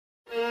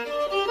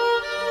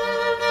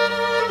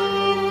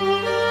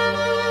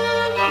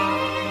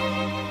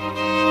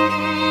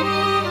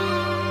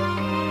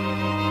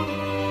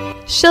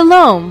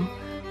Shalom!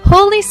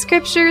 Holy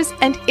Scriptures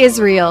and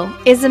Israel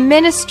is a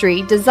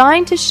ministry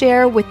designed to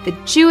share with the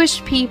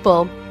Jewish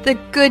people the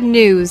good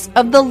news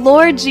of the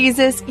Lord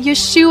Jesus,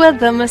 Yeshua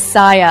the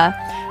Messiah,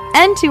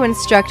 and to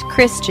instruct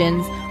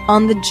Christians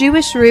on the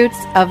Jewish roots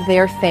of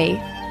their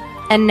faith.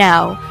 And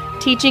now,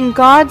 teaching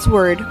God's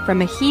Word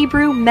from a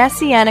Hebrew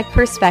Messianic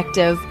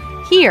perspective,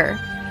 here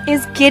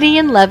is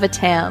Gideon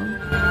Levitam.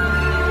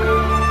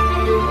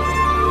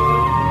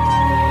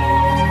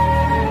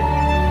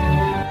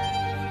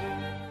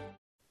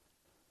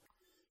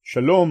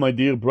 Shalom, my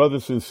dear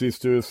brothers and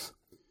sisters.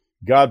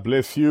 God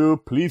bless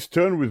you. Please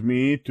turn with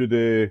me to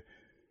the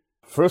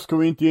 1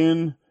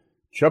 Corinthians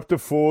chapter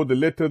 4, the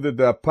letter that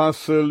the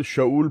Apostle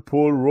Shaul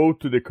Paul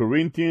wrote to the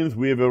Corinthians.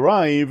 We have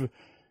arrived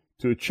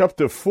to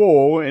chapter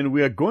 4, and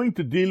we are going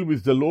to deal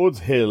with the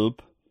Lord's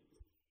help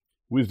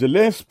with the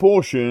last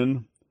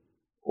portion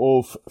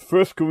of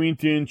 1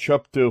 Corinthians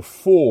chapter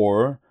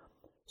 4,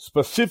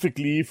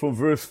 specifically from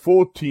verse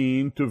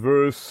 14 to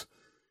verse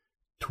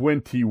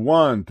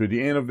 21, to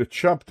the end of the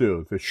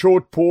chapter. It's a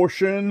short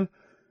portion,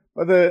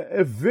 but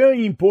a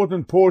very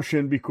important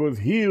portion, because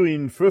here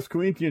in 1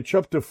 Corinthians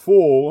chapter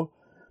 4,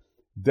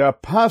 the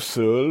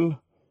apostle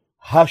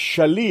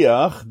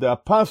Hashaliach, the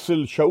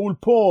apostle Shaul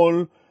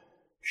Paul,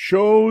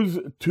 shows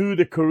to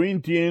the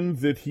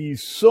Corinthians that he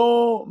is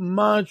so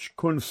much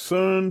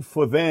concerned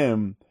for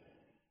them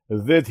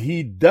that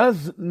he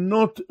does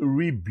not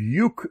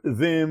rebuke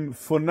them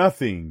for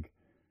nothing,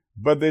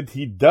 but that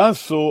he does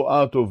so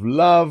out of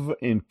love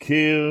and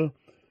care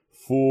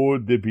for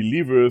the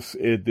believers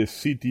at the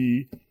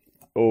city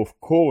of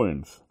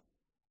Corinth.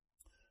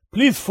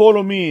 Please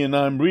follow me, and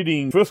I'm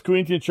reading 1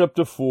 Corinthians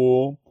chapter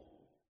 4,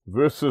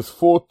 verses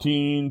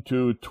 14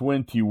 to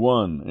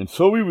 21. And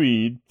so we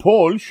read,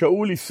 Paul,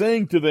 Shaul, is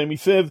saying to them, he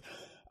says,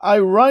 I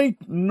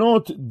write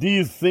not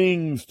these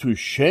things to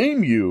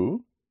shame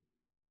you,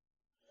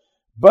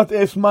 but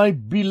as my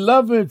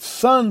beloved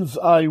sons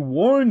I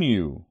warn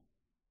you.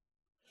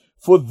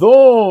 For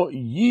though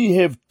ye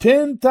have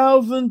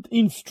 10,000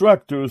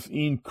 instructors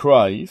in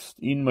Christ,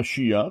 in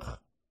Mashiach,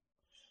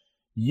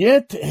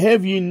 yet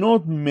have ye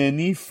not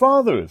many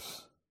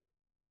fathers.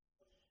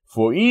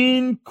 For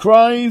in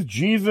Christ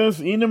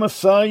Jesus, in the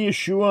Messiah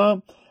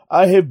Yeshua,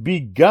 I have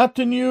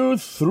begotten you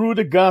through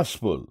the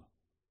gospel.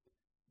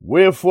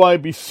 Wherefore I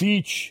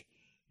beseech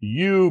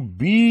you,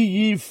 be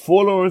ye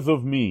followers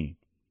of me.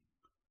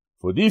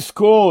 For this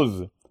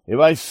cause have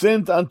I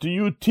sent unto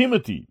you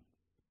Timothy,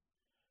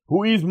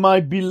 who is my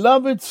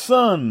beloved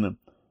son,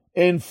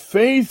 and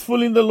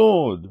faithful in the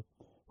Lord,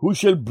 who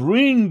shall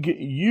bring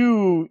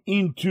you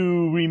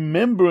into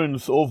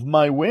remembrance of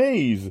my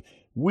ways,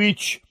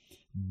 which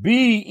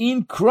be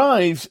in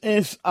Christ,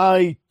 as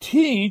I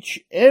teach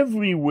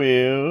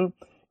everywhere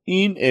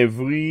in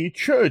every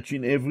church,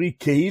 in every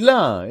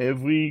keilah,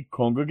 every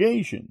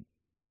congregation.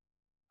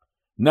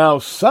 Now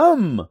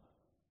some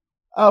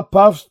are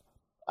puffed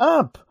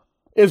up,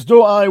 as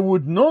though I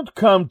would not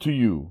come to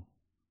you.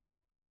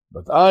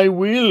 But I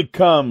will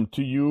come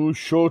to you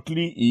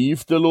shortly,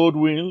 if the Lord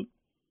will,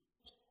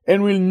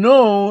 and will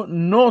know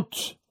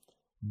not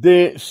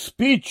the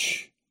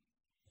speech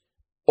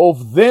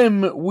of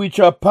them which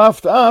are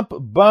puffed up,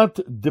 but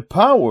the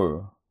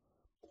power.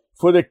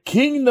 For the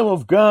kingdom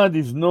of God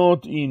is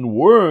not in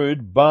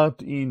word,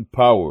 but in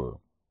power.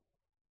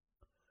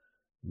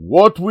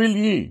 What will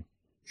ye?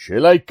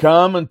 Shall I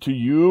come unto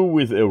you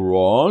with a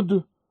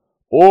rod,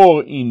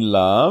 or in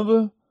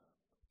love,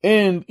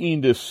 and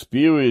in the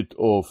spirit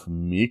of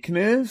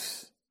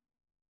meekness?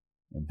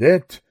 And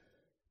that,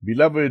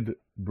 beloved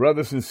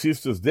brothers and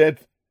sisters,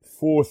 that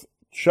fourth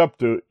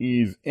chapter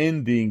is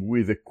ending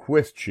with a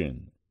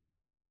question.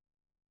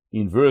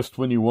 In verse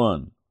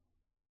 21,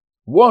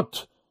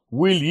 What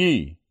will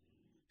ye?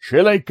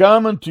 Shall I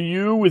come unto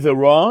you with a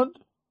rod,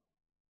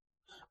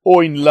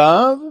 or in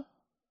love,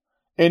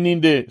 and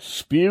in the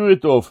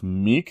spirit of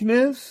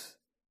meekness?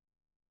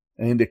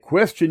 And the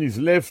question is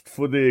left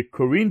for the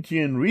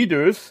Corinthian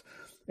readers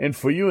and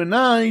for you and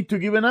I to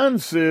give an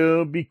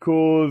answer,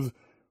 because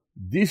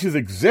this is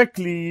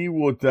exactly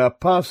what the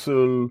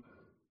apostle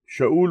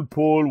Shaul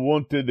Paul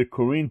wanted the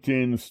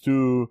Corinthians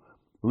to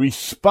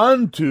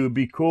respond to,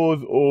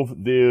 because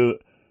of their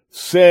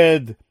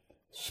sad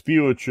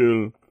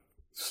spiritual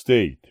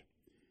state.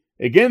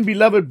 Again,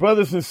 beloved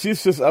brothers and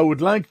sisters, I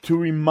would like to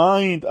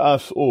remind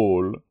us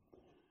all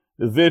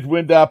that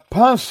when the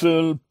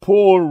apostle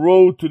Paul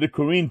wrote to the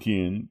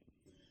Corinthians,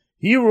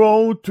 he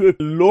wrote to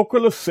a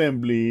local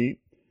assembly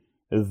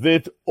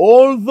that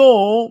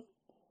although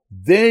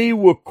they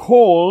were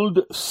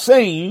called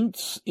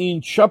saints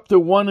in chapter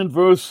 1 and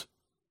verse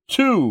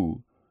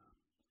 2,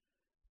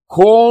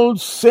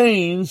 called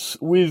saints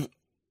with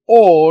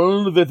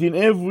all that in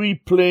every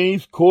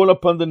place call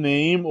upon the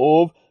name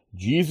of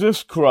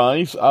Jesus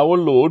Christ our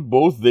Lord,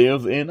 both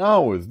theirs and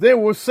ours. They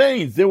were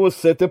saints, they were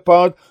set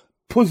apart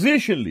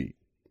positionally.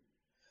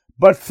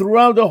 But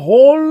throughout the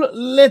whole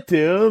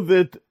letter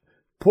that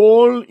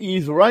Paul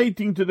is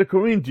writing to the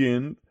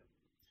Corinthians,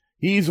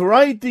 he is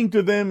writing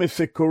to them as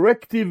a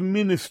corrective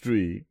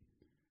ministry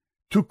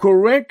to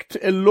correct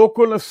a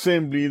local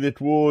assembly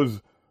that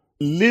was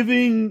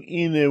living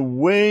in a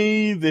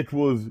way that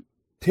was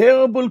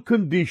terrible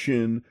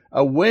condition,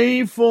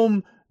 away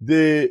from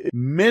the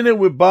manner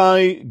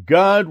whereby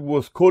God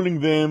was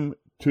calling them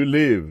to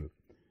live.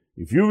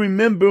 If you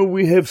remember,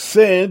 we have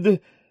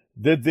said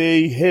that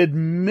they had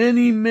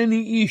many,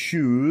 many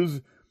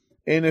issues,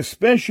 and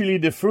especially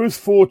the first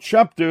 4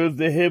 chapters,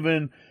 they have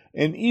an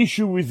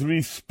issue with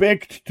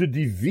respect to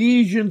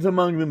divisions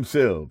among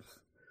themselves.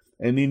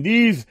 And in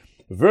these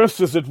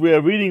verses that we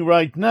are reading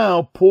right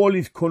now, Paul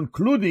is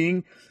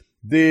concluding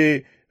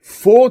the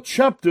 4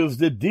 chapters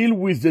that deal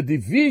with the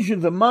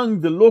divisions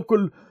among the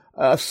local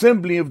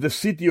assembly of the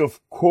city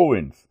of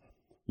Corinth.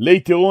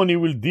 Later on, he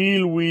will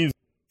deal with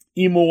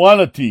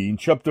immorality in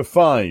chapter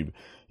 5.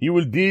 He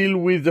will deal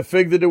with the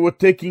fact that they were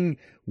taking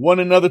one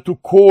another to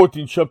court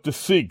in chapter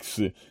 6.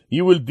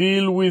 He will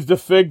deal with the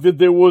fact that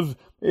there was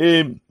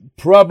a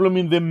problem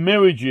in their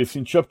marriages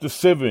in chapter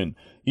 7.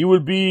 He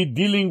will be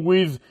dealing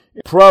with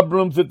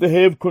problems that they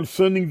have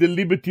concerning the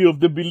liberty of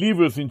the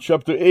believers in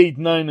chapter 8,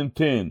 9, and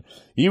 10.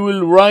 He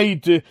will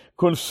write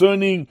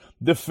concerning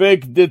the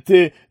fact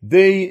that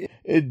they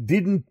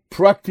didn't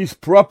practice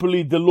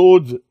properly the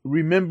Lord's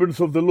remembrance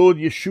of the Lord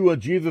Yeshua,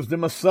 Jesus the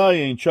Messiah,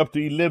 in chapter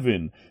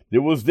 11.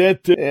 There was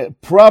that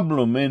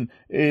problem and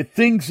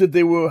things that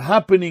they were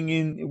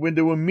happening when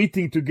they were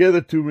meeting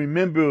together to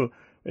remember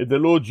the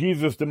Lord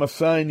Jesus the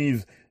Messiah in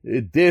his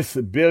death,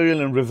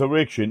 burial, and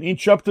resurrection. In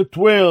chapter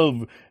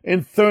 12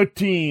 and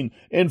 13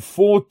 and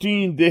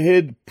 14, they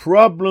had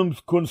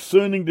problems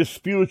concerning the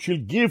spiritual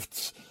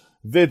gifts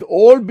that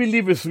all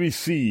believers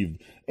received.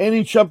 And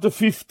in chapter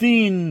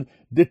 15,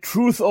 the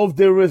truth of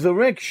the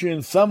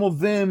resurrection, some of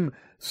them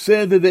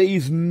said that there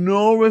is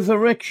no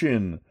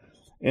resurrection.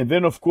 And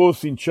then, of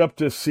course, in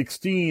chapter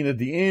 16, at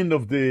the end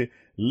of the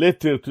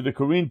letter to the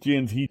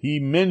Corinthians, he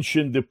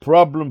mentioned the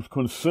problems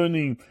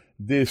concerning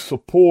the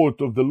support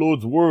of the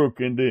Lord's work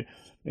and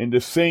the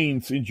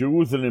saints in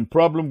Jerusalem,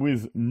 problem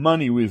with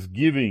money, with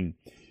giving.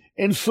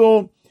 And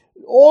so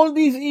all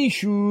these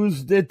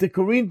issues that the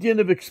Corinthians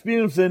have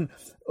experienced, and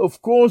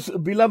of course,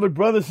 beloved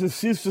brothers and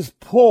sisters,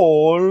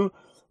 Paul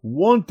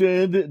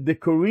wanted the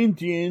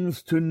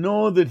Corinthians to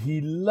know that he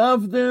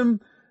loved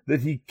them,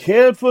 that he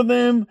cared for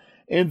them,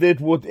 and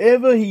that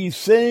whatever he is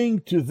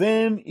saying to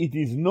them, it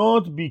is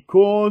not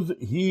because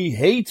he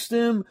hates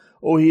them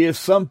or he has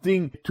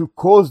something to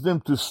cause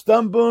them to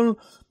stumble.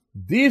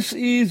 This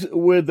is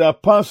where the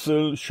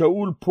apostle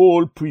Shaul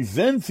Paul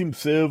presents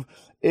himself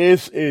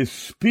as a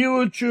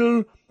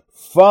spiritual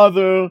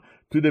father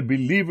to the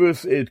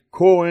believers at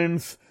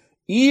Corinth,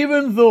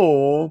 even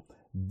though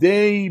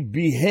they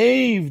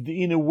behaved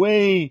in a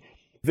way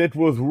that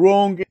was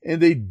wrong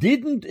and they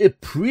didn't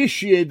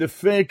appreciate the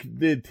fact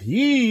that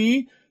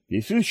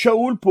this is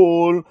Shaul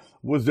Paul,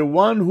 was the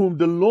one whom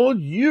the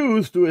Lord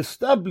used to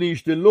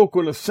establish the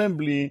local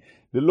assembly,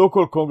 the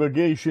local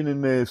congregation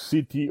in the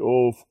city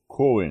of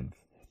Corinth.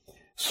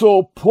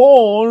 So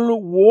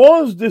Paul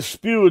was the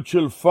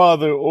spiritual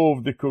father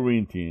of the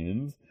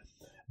Corinthians,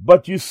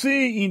 but you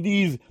see in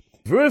these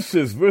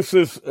verses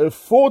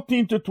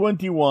 14 to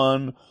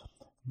 21,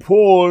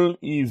 Paul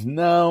is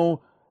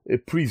now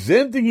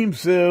presenting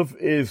himself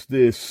as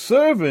the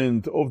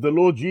servant of the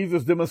Lord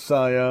Jesus the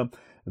Messiah,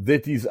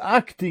 that is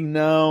acting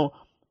now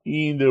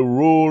in the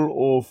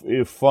role of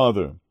a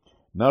father.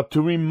 Now,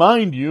 to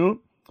remind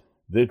you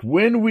that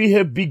when we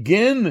have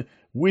begun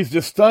with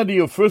the study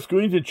of 1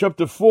 Corinthians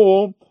chapter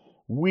 4,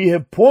 we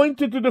have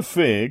pointed to the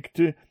fact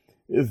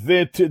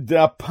that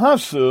the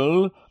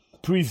apostle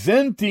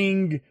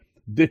presenting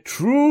the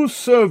true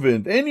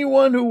servant,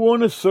 anyone who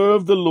wants to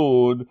serve the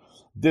Lord,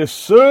 the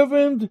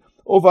servant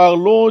of our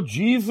Lord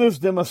Jesus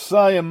the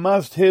Messiah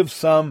must have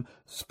some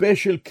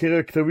special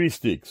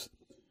characteristics.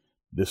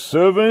 The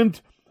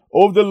servant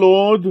of the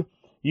Lord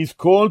is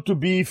called to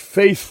be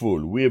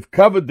faithful. We have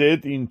covered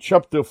that in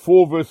chapter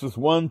 4, verses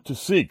 1 to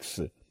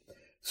 6.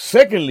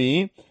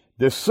 Secondly,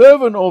 the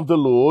servant of the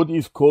Lord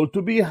is called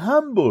to be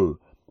humble.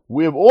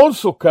 We have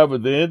also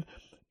covered that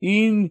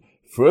in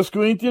 1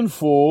 Corinthians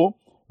 4,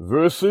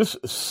 verses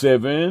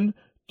 7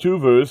 to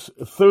verse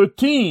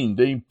 13.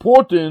 The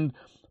importance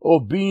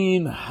of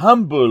being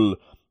humble.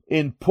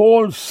 And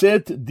Paul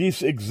set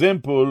this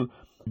example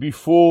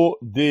before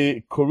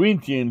the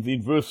Corinthians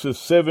in verses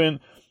 7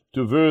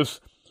 to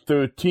verse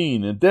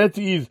 13. And that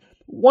is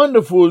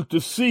wonderful to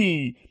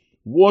see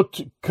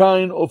what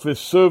kind of a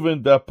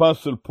servant the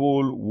Apostle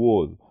Paul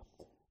was.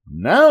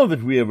 Now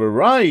that we have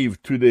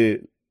arrived to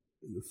the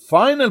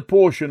final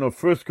portion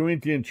of 1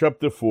 Corinthians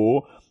chapter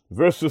 4,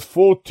 verses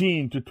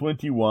 14 to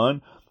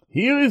 21,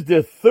 here is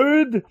the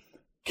third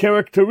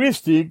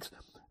characteristics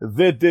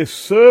that the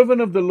servant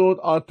of the Lord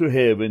ought to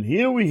have. And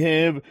here we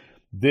have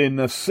the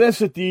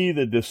necessity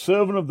that the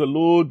servant of the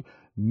Lord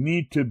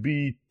need to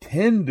be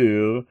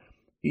tender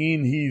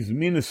in his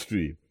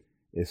ministry.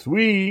 As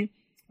we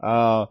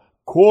are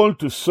called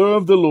to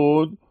serve the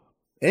Lord,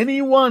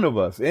 any one of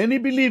us, any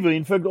believer,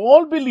 in fact,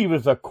 all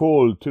believers are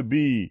called to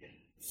be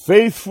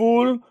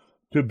faithful,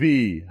 to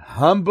be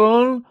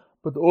humble,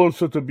 but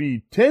also to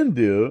be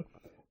tender.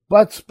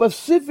 But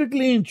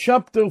specifically in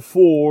chapter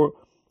 4,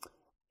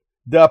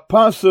 the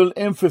apostle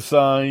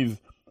emphasized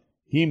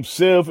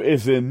himself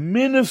as a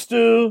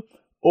minister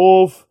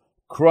of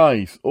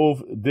Christ,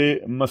 of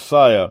the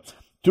Messiah.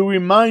 To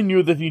remind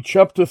you that in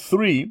chapter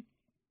 3,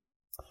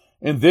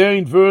 and there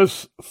in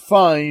verse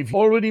 5,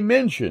 already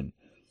mentioned,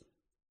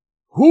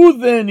 who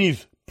then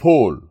is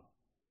Paul?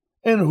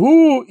 And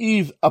who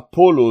is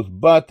Apollos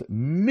but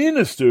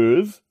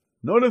ministers?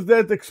 Notice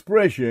that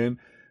expression.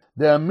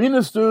 They are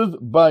ministers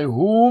by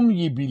whom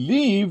ye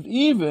believed,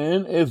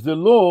 even as the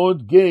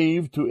Lord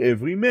gave to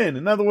every man.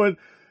 In other words,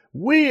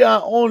 we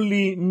are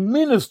only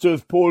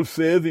ministers, Paul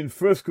says in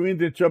 1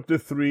 Corinthians chapter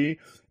 3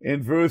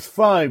 and verse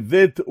 5.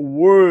 That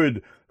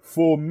word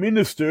for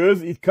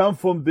ministers, it comes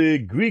from the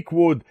Greek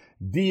word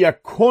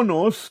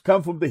diakonos,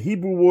 comes from the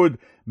Hebrew word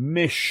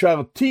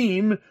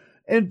meshartim,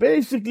 and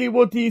basically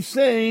what he's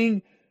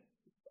saying,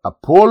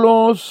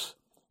 Apollos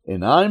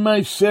and I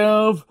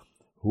myself,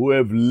 who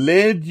have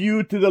led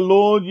you to the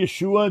Lord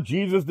Yeshua,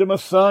 Jesus the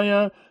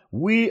Messiah,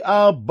 we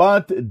are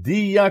but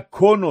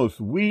diakonos,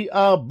 we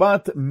are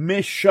but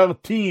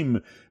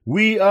meshartim,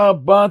 we are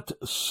but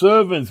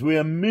servants, we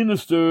are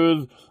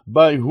ministers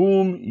by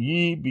whom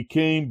ye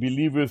became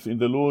believers in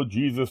the Lord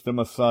Jesus the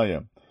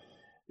Messiah.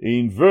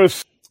 In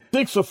verse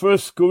 6 of 1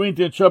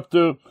 Corinthians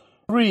chapter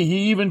 3,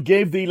 he even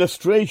gave the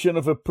illustration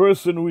of a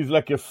person who is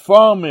like a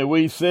farmer,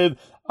 where he said,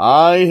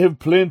 I have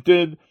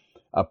planted,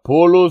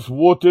 Apollos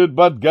watered,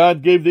 but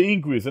God gave the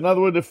increase. In other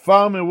words, the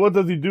farmer, what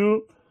does he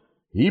do?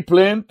 He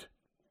plant,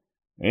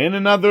 and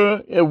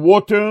another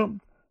water,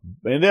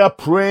 and they are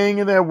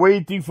praying and they are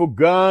waiting for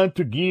God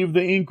to give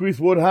the increase.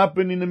 What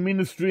happened in the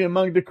ministry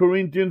among the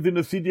Corinthians in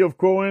the city of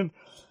Corinth?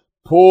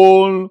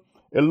 Paul,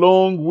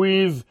 along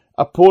with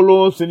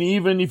Apollos, and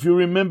even if you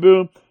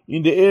remember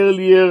in the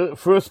earlier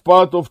first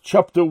part of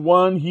chapter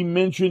 1, he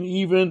mentioned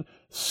even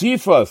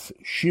Cephas,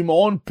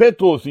 Shimon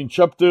Petros in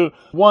chapter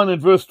 1 and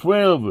verse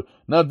 12.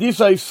 Now this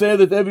I say,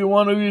 that every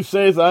one of you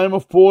says, I am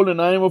of Paul, and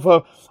I am of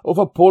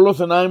Apollos,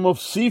 and I am of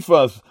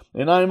Cephas,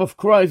 and I am of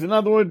Christ. In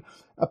other words,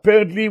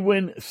 apparently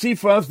when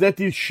Cephas,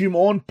 that is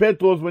Shimon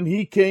Petros, when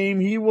he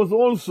came, he was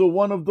also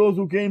one of those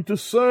who came to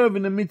serve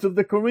in the midst of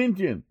the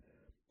Corinthians.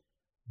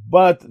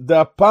 But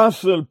the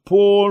apostle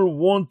Paul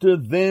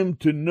wanted them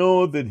to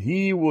know that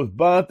he was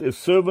but a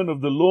servant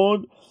of the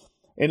Lord,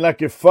 and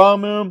like a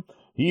farmer,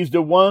 he is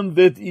the one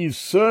that is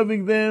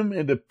serving them,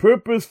 and the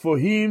purpose for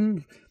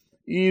him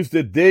is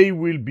that they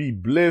will be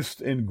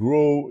blessed and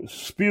grow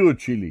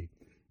spiritually,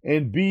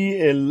 and be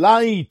a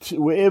light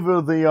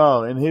wherever they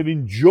are, and have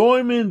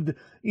enjoyment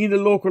in the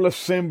local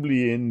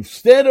assembly. And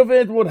instead of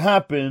it, what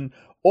happened?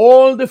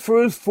 All the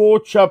first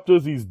 4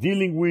 chapters is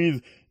dealing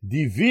with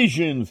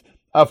divisions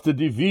after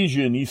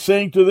division. He's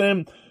saying to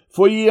them,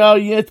 for ye are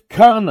yet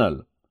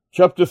carnal.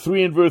 Chapter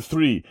 3 and verse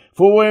 3.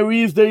 For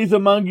where there is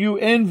among you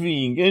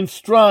envying and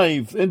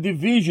strife and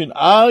division,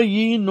 are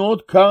ye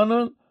not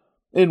carnal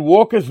and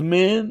walk as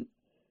men?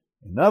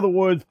 In other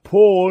words,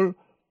 Paul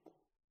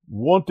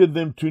wanted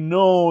them to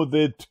know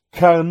that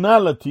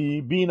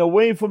carnality, being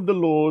away from the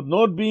Lord,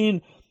 not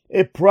being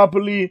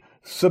properly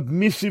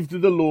submissive to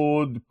the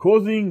Lord,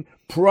 causing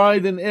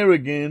pride and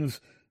arrogance,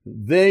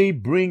 they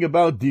bring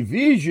about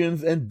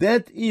divisions, and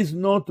that is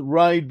not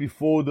right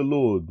before the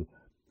Lord.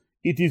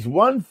 It is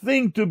one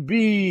thing to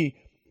be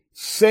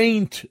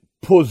saint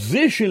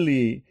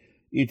positionally,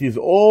 it is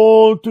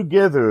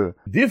altogether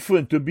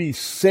different to be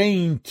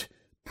saint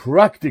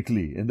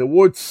practically. And the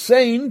word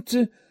saint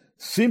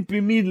simply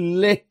means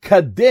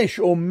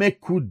lekadesh or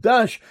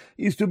mekudash,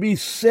 is to be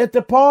set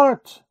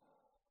apart.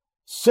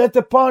 Set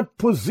apart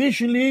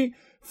positionally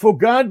for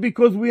God,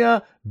 because we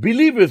are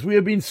believers. We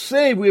have been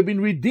saved. We have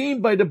been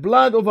redeemed by the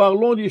blood of our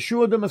Lord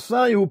Yeshua the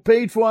Messiah, who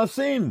paid for our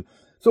sin.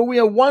 So we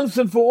are once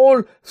and for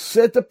all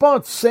set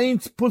apart,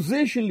 saints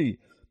positionally.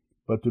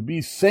 But to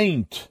be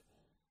saint,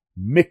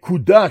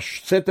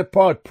 mekudash, set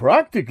apart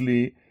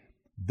practically,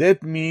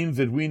 that means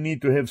that we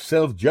need to have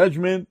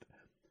self-judgment,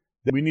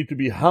 that we need to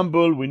be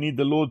humble, we need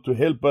the Lord to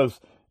help us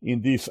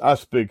in this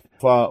aspect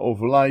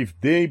of life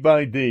day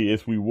by day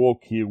as we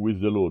walk here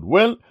with the Lord.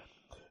 Well,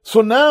 so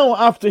now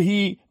after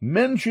he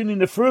mentioned in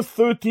the first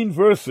 13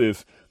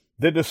 verses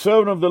that the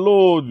servant of the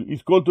Lord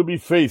is called to be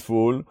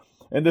faithful,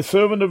 and the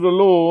servant of the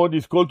Lord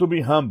is called to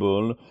be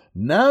humble,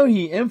 now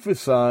he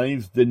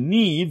emphasized the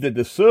need that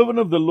the servant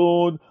of the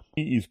Lord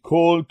is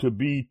called to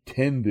be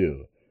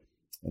tender.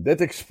 And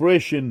that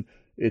expression,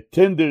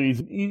 tender,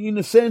 is in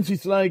a sense,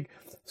 it's like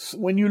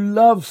when you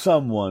love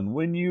someone,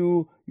 when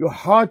your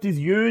heart is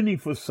yearning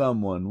for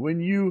someone, when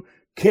you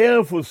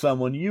care for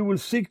someone, you will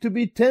seek to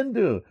be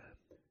tender.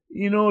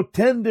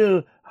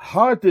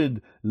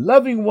 Tender-hearted,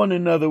 loving one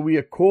another. We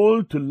are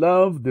called to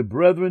love the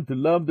brethren, to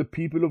love the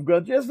people of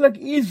God. Just like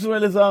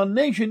Israel as our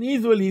nation,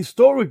 Israel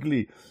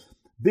historically,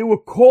 they were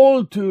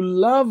called to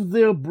love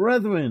their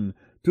brethren,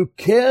 to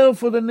care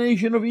for the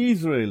nation of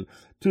Israel,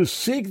 to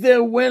seek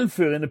their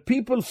welfare. And the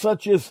people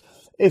such as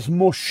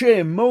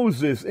Moshe,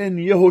 Moses, and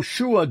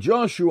Yehoshua,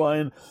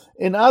 Joshua,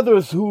 and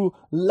others who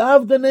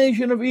loved the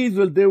nation of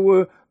Israel, they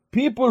were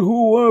people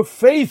who were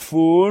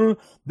faithful,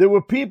 there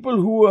were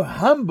people who were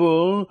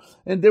humble,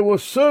 and there were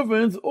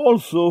servants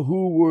also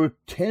who were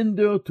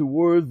tender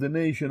towards the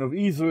nation of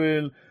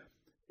Israel,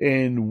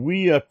 and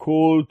we are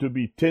called to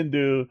be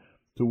tender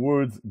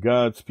towards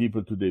God's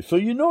people today. So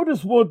you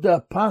notice what the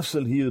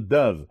apostle here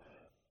does.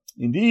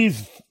 In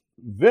these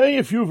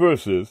very few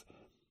verses,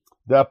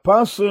 the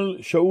apostle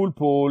Shaul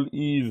Paul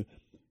is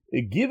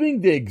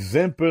giving the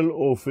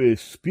example of a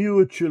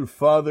spiritual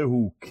father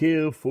who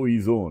cares for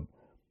his own.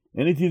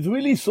 And it is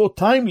really so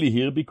timely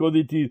here because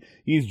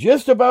he's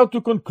just about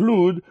to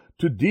conclude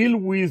to deal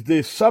with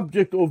the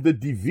subject of the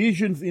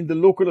divisions in the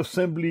local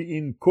assembly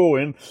in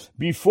Corinth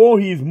before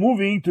he is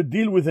moving to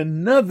deal with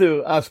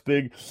another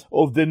aspect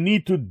of the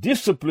need to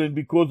discipline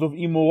because of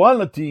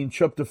immorality in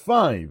chapter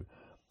 5.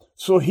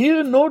 So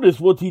here notice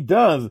what he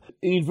does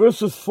in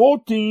verses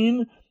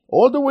 14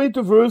 all the way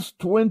to verse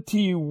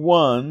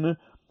 21.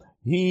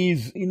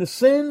 He's, in a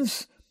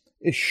sense,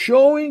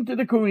 showing to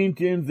the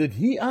Corinthians that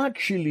he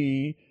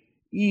actually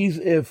is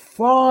a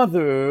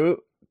father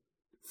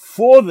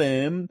for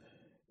them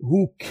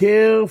who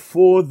care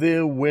for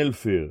their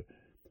welfare.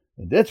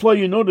 And that's why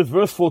you notice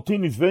verse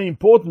 14 is very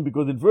important,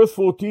 because in verse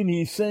 14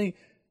 he's saying,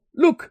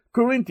 look,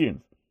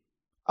 Corinthians,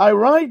 I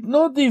write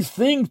not these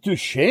things to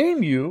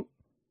shame you.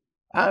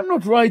 I'm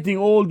not writing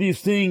all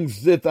these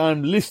things that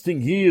I'm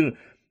listing here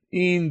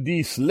in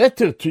this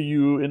letter to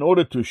you in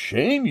order to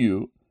shame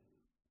you.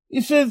 He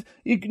says,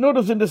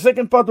 notice in the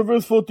second part of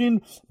verse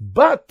 14,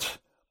 but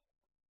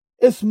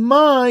as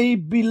my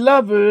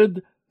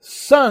beloved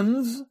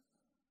sons,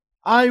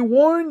 I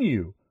warn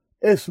you.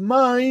 As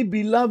my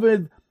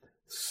beloved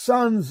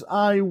sons,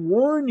 I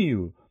warn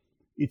you.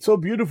 It's so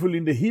beautiful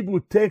in the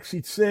Hebrew text.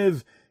 It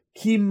says,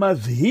 Ki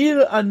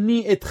mazhir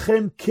ani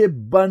etchem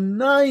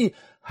kebanai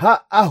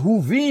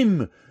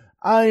ha'ahuvim.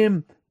 I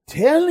am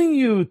telling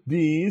you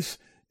this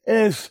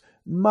as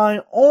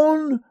my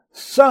own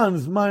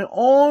sons, my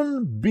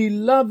own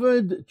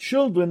beloved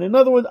children. In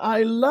other words,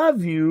 I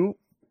love you.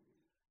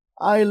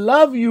 I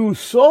love you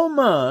so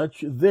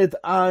much that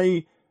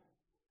I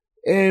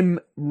am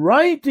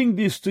writing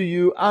this to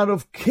you out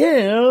of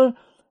care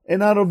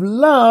and out of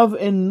love,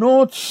 and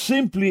not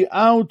simply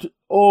out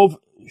of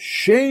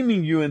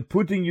shaming you and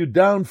putting you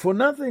down for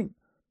nothing.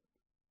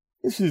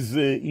 This is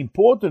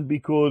important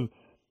because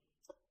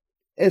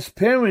as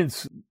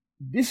parents,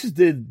 this is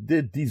the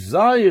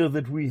desire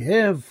that we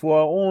have for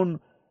our own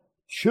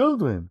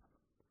children.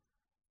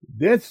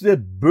 That's the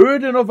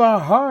burden of our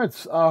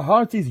hearts. Our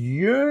heart is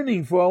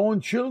yearning for our own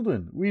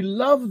children. We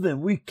love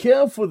them. We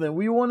care for them.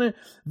 We want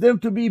them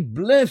to be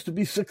blessed, to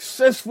be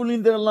successful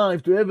in their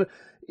life, to have,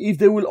 if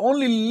they will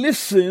only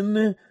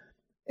listen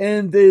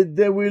and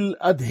they will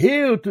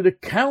adhere to the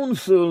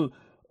counsel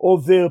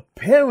of their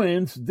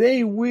parents,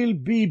 they will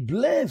be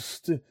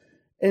blessed.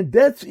 And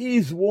that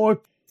is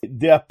what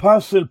the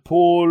Apostle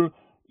Paul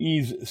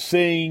is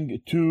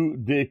saying to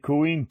the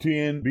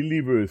Corinthian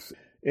believers.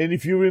 And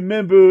if you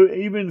remember,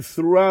 even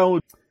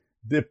throughout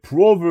the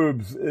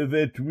Proverbs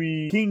that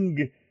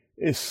King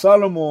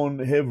Solomon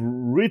have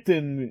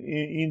written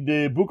in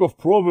the book of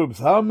Proverbs,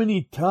 how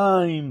many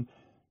times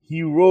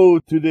he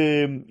wrote to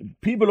the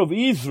people of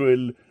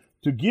Israel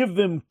to give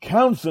them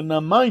counsel.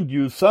 Now, mind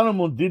you,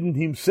 Solomon didn't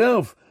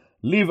himself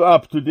live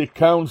up to the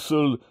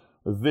counsel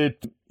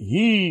that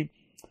he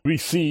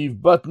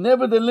received, but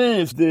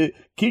nevertheless, the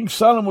King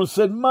Solomon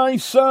said, my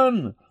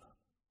son,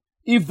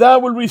 if thou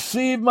wilt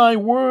receive my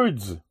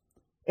words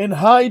and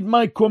hide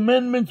my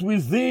commandments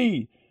with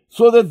thee,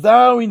 so that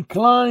thou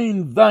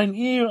incline thine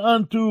ear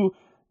unto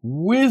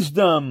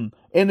wisdom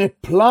and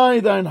apply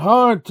thine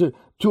heart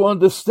to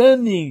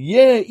understanding,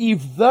 yea,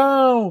 if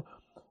thou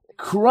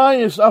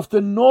criest after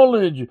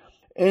knowledge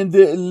and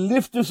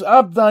liftest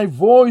up thy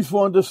voice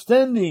for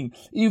understanding,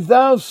 if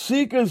thou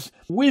seekest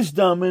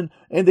wisdom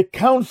and the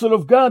counsel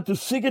of God, to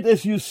seek it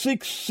as you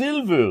seek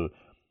silver,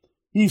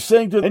 he's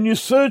saying and you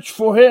search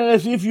for her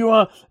as if you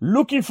are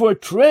looking for a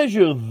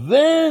treasure,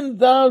 then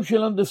thou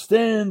shalt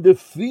understand the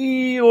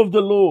fear of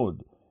the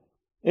Lord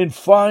and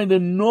find the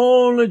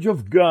knowledge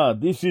of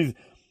God. This is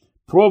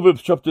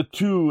Proverbs chapter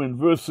 2 and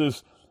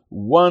verses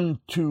 1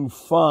 to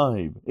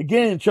 5.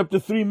 Again, chapter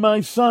 3,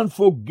 my son,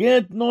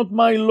 forget not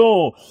my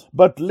law,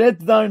 but let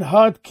thine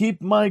heart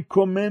keep my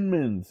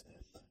commandments.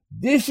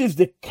 This is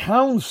the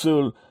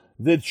counsel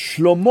that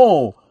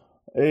Shlomo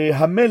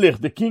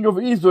Hamelech, the king of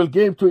Israel,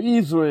 gave to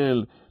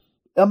Israel.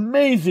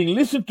 Amazing.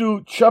 Listen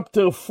to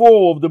chapter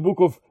 4 of the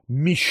book of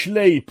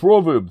Mishlei,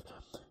 Proverbs.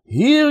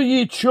 Hear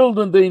ye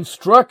children the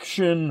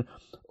instruction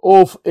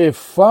of a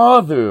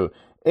father,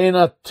 and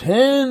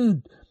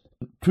attend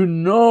to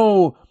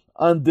know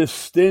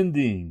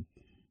understanding.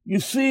 You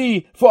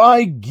see, for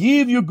I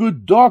give you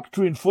good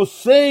doctrine,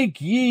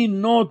 forsake ye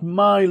not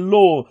my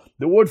law.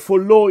 The word for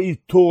law is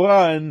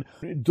Torah,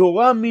 and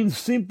Torah means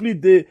simply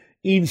the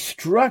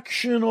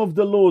instruction of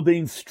the Lord, the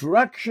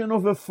instruction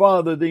of a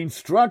father, the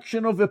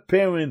instruction of a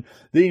parent,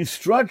 the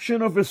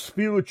instruction of a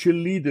spiritual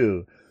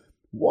leader.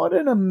 What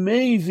an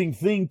amazing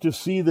thing to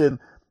see that.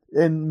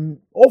 And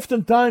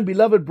oftentimes,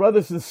 beloved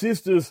brothers and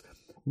sisters,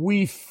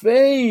 we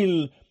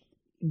fail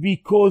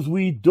because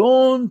we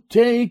don't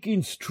take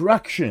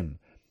instruction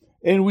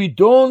and we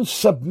don't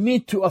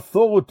submit to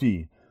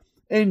authority.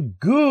 And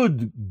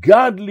good,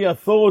 godly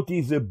authority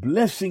is a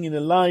blessing in the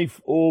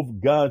life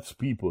of God's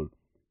people.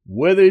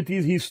 Whether it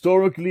is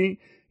historically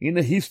in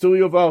the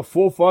history of our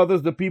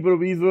forefathers, the people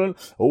of Israel,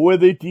 or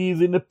whether it is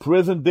in the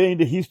present day in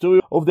the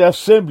history of the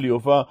assembly,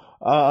 of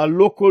our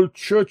local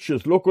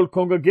churches, local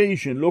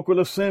congregation, local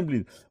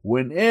assemblies.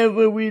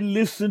 Whenever we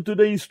listen to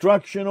the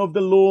instruction of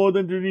the Lord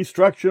and to the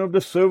instruction of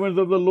the servants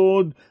of the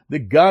Lord, the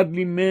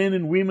godly men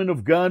and women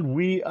of God,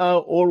 we are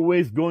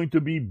always going to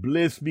be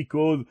blessed,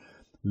 because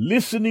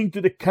listening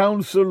to the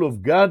counsel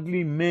of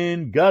godly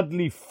men,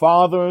 godly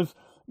fathers,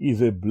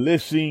 is a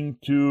blessing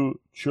to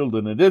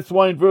children. And that's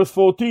why in verse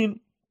 14,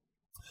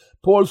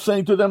 Paul's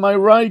saying to them, I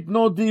write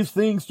not these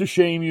things to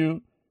shame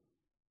you,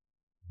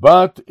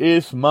 but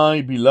as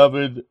my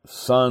beloved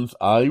sons,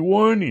 I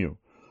warn you.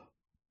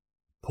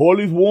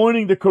 Paul is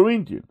warning the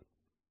Corinthians.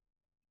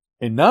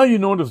 And now you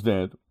notice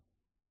that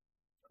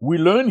we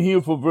learn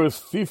here from verse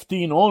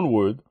 15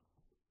 onward,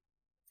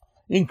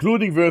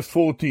 including verse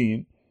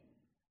 14,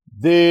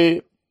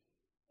 the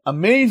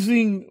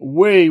amazing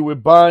way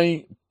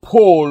whereby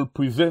Paul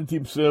presents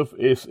himself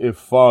as a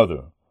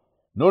father.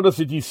 Notice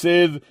that he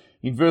says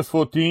in verse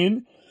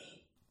 14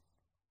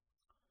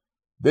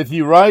 that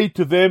he writes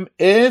to them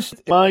as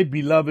my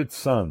beloved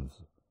sons.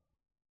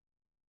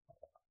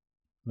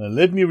 Now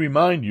let me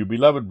remind you,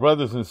 beloved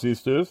brothers and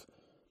sisters,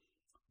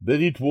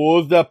 that it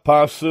was the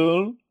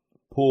apostle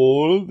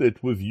Paul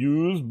that was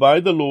used by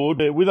the Lord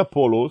with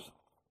Apollos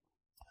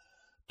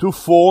to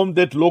form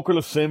that local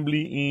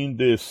assembly in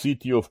the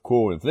city of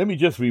Corinth. Let me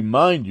just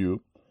remind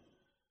you,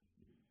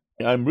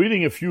 I'm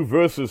reading a few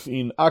verses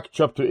in Acts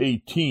chapter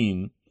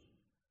 18,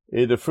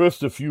 the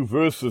first few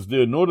verses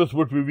there. Notice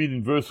what we read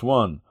in verse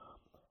 1.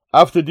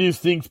 After these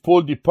things,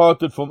 Paul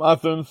departed from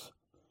Athens,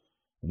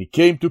 and he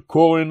came to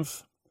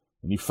Corinth,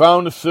 and he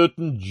found a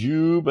certain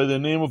Jew by the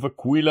name of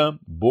Aquila,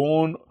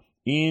 born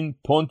in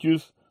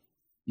Pontus,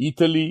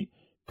 Italy,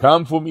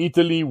 come from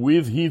Italy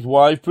with his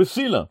wife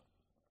Priscilla,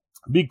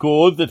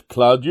 because that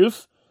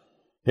Claudius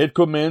had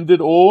commanded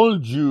all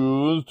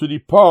Jews to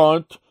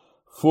depart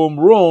from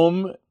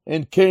Rome,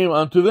 and came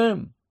unto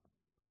them.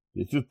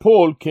 This is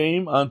Paul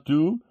came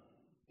unto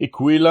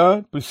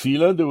Aquila,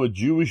 Priscilla. They were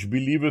Jewish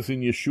believers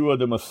in Yeshua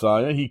the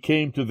Messiah. He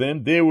came to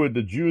them.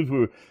 The Jews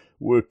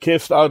were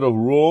cast out of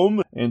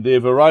Rome, and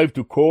they've arrived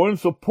to Corinth.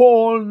 So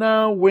Paul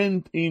now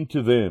went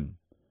into them.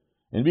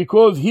 And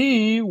because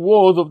he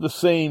was of the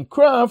same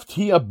craft,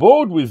 he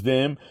abode with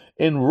them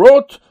and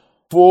wrought,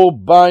 for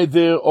by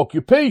their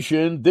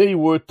occupation they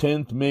were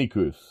tent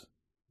makers.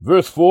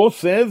 Verse 4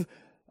 says,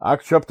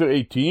 Acts chapter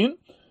 18,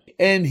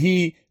 and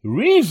he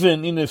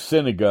reasoned in a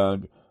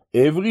synagogue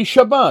every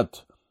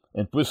Shabbat,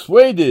 and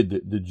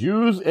persuaded the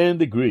Jews and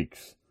the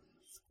Greeks.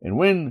 And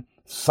when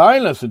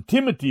Silas and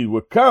Timothy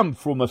were come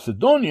from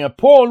Macedonia,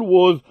 Paul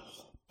was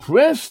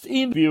pressed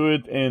in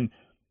spirit and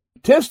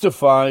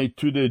testified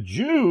to the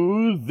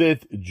Jews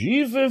that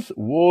Jesus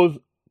was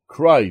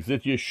Christ,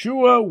 that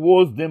Yeshua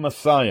was the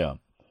Messiah.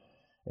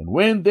 And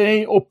when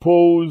they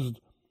opposed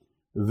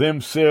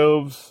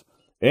themselves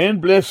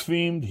and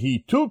blasphemed, he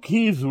took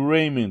his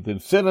raiment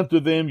and said unto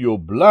them, Your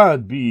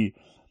blood be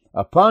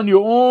upon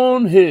your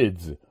own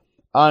heads.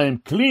 I am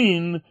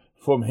clean.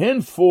 From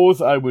henceforth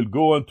I will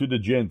go unto the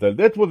Gentiles.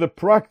 That was a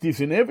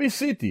practice in every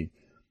city.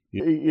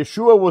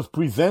 Yeshua was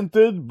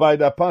presented by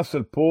the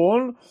Apostle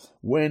Paul.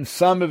 When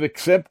some have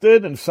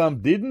accepted and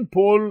some didn't,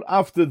 Paul,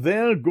 after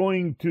their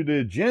going to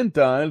the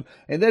Gentiles,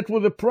 and that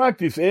was a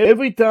practice.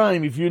 Every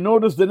time, if you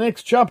notice the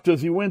next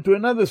chapters, he went to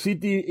another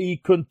city, he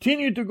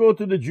continued to go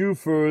to the Jew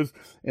first,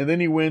 and then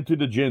he went to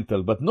the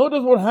Gentile. But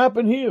notice what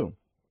happened here.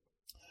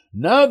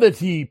 Now that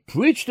he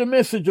preached the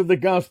message of the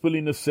gospel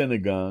in the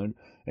synagogue,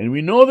 and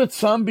we know that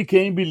some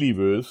became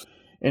believers,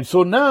 and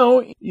so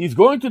now he's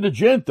going to the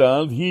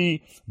Gentiles.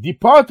 He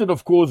departed,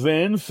 of course,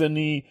 thence, and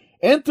he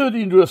entered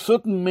into a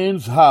certain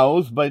man's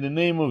house by the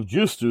name of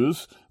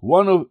Justus,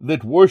 one of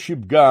that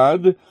worshipped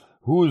God,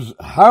 whose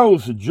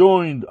house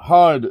joined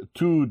hard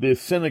to the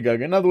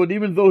synagogue. In other words,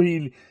 even though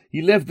he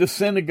left the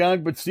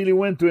synagogue, but still he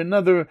went to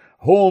another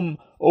home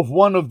of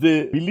one of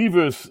the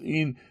believers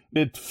in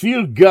that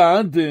feared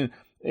God.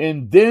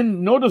 And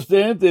then notice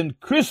that, and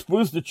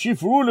Crispus, the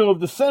chief ruler of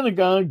the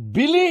synagogue,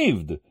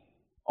 believed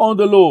on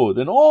the Lord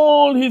and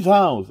all his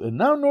house. And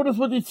now notice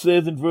what it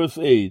says in verse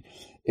 8.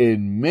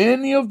 And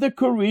many of the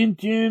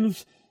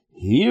Corinthians,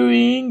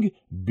 hearing,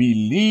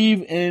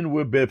 believed and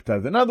were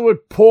baptized. In other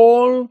words,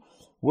 Paul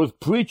was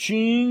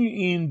preaching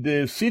in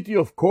the city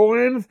of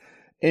Corinth,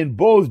 and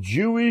both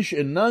Jewish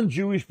and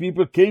non-Jewish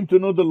people came to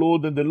know the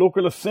Lord, and the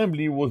local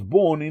assembly was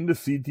born in the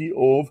city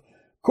of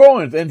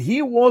Corinth. And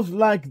he was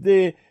like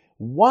the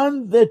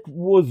one that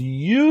was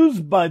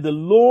used by the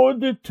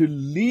Lord to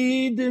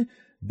lead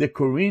the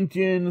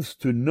Corinthians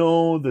to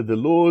know that the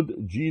Lord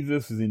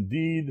Jesus is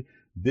indeed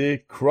the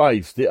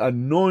Christ, the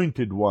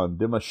anointed one,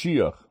 the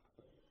Mashiach.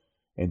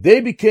 And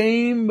they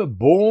became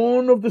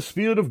born of the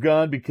Spirit of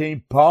God,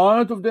 became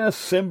part of the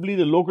assembly,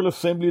 the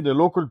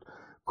local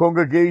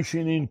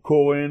congregation in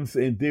Corinth,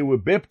 and they were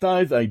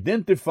baptized,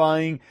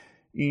 identifying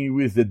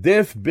with the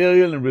death,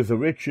 burial, and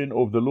resurrection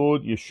of the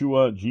Lord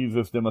Yeshua,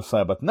 Jesus the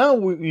Messiah. But now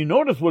we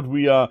notice what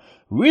we are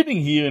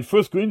reading here in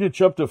 1 Corinthians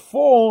chapter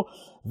 4,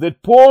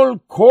 that Paul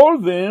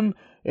called them,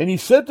 and he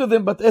said to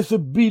them, but as a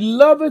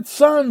beloved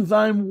sons,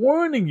 I'm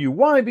warning you.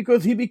 Why?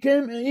 Because he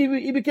became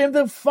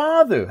their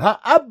father,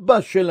 ha'abba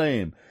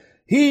shelaim.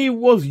 He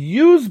was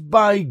used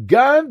by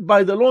God,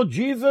 by the Lord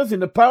Jesus, in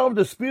the power of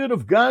the Spirit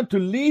of God, to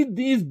lead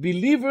these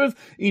believers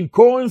in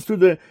Corinth to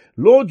the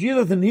Lord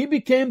Jesus, and he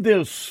became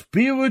their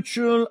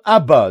spiritual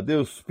Abba,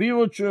 their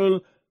spiritual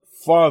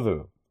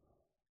father.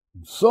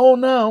 So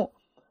now,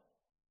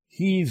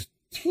 he's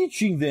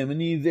teaching them,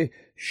 and he's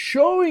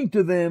showing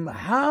to them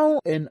how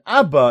an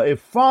Abba, a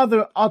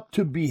father, ought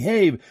to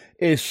behave,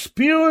 a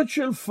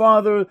spiritual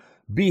father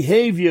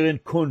behavior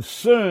and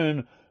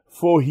concern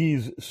for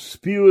his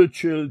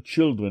spiritual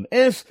children.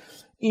 As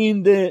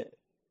in the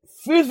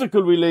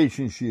physical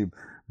relationship,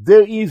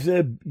 there is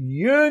a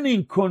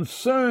yearning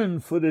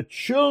concern for the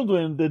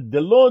children that the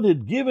Lord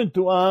had given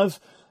to us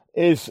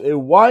as a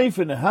wife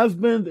and a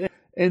husband,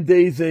 and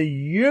there is a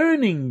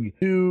yearning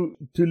to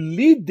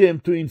lead them,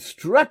 to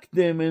instruct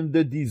them, and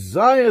the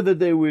desire that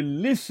they will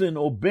listen,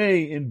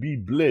 obey, and be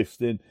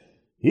blessed. And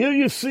here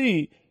you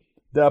see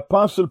the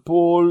Apostle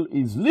Paul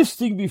is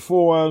listing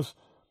before us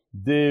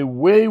the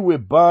way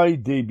whereby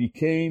they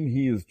became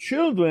his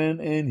children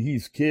and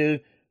his care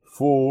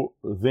for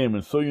them.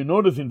 And so you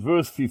notice in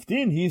verse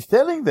 15, he's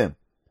telling them,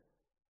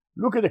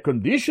 look at the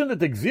condition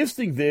that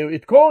existing there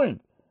at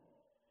Corinth.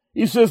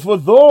 He says, for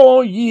though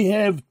ye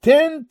have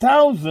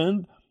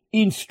 10,000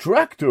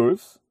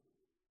 instructors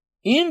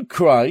in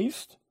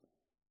Christ,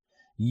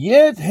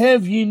 yet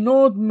have ye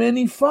not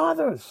many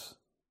fathers.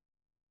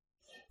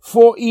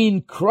 For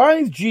in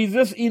Christ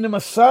Jesus, in the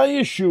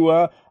Messiah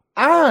Yeshua,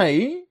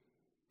 I,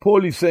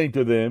 Paul is saying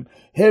to them,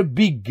 have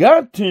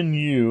begotten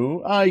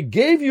you, I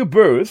gave you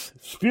birth,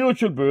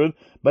 spiritual birth,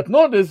 but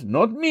notice,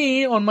 not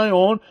me on my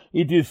own,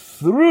 it is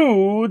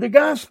through the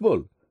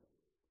gospel.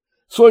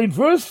 So in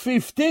verse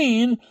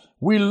 15,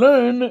 we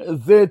learn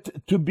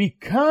that to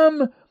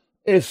become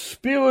a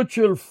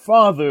spiritual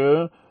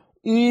father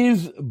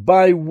is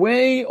by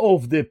way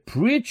of the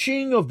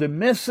preaching of the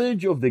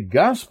message of the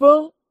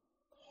gospel,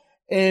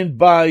 and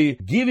by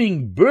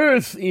giving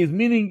birth is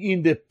meaning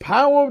in the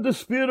power of the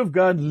Spirit of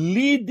God,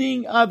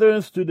 leading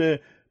others to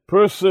the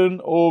person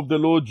of the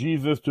Lord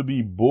Jesus to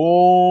be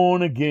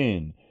born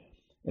again.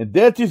 And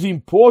that is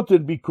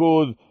important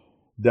because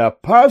the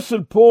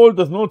Apostle Paul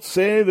does not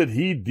say that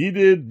he did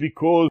it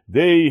because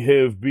they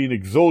have been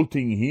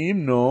exalting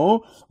him.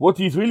 No, what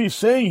he's really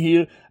saying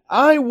here,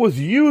 I was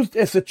used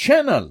as a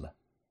channel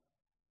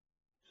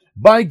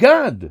by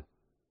God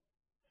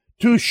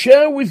to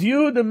share with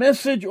you the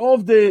message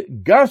of the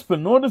gospel.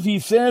 Notice he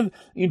said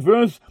in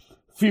verse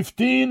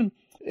 15,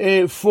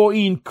 for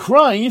in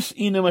Christ,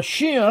 in the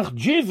Mashiach,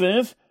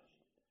 Jesus,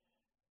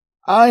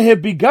 I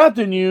have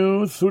begotten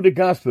you through the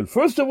gospel.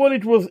 First of all,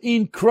 it was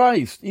in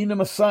Christ, in the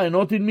Messiah,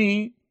 not in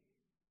me,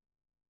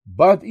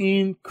 but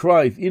in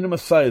Christ, in the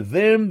Messiah.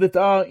 Them that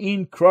are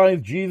in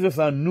Christ Jesus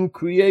are new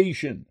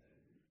creation.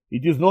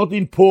 It is not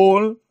in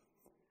Paul,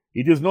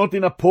 it is not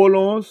in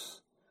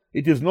Apollos,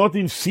 it is not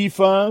in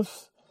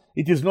Cephas,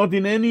 it is not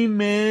in any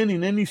man,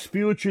 in any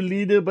spiritual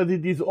leader, but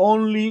it is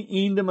only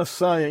in the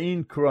Messiah,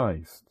 in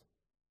Christ.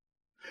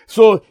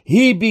 So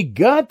he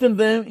begotten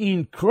them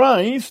in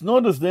Christ,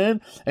 notice that,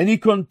 and he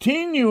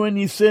continued and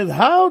he said,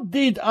 how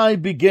did I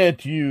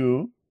beget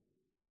you?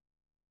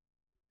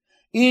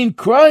 In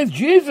Christ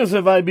Jesus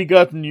have I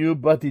begotten you,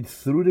 but it's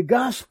through the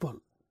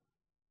gospel.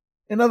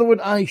 In other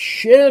words, I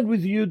shared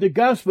with you the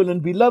gospel,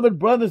 and beloved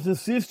brothers and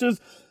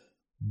sisters,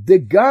 the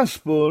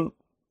gospel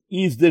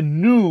is the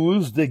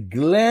news, the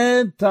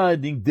glad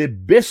tidings, the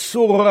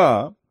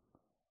besorah,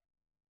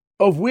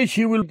 of which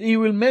he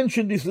will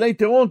mention this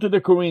later on to the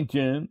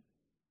Corinthians.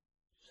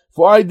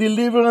 For I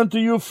deliver unto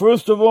you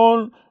first of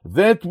all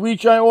that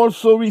which I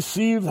also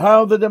received,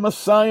 how that the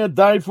Messiah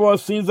died for our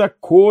sins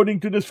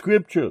according to the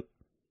Scripture,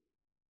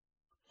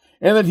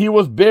 and that he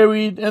was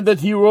buried, and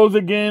that he rose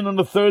again on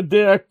the third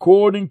day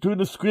according to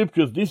the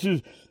Scriptures. This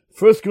is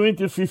 1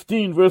 Corinthians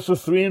 15,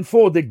 verses 3 and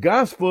 4. The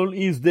gospel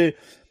is the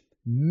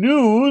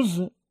news,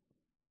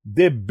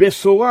 the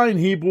besorah in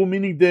Hebrew,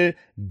 meaning the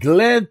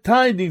glad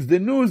tidings, the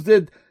news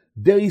that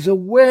there is a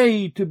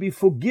way to be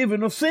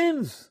forgiven of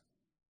sins.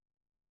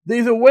 There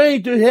is a way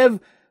to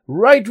have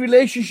right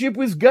relationship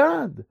with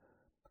God.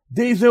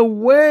 There is a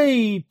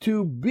way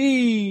to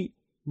be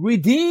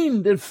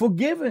redeemed and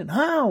forgiven.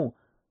 How?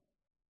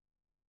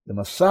 The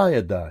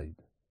Messiah died.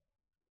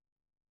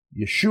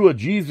 Yeshua,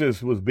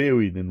 Jesus, was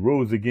buried and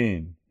rose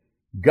again.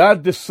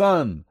 God the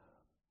Son,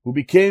 who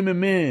became a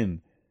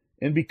man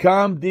and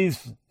became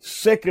this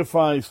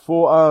sacrifice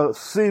for our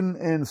sin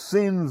and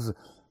sins.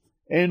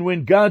 And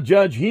when God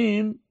judged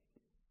him,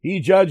 he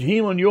judged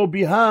him on your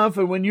behalf.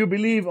 And when you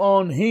believe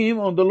on him,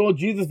 on the Lord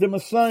Jesus the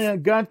Messiah,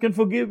 God can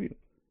forgive you.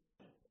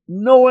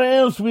 Nowhere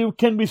else we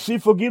can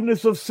receive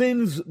forgiveness of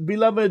sins,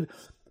 beloved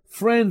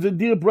friends and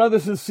dear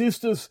brothers and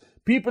sisters,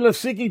 People are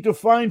seeking to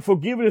find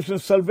forgiveness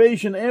and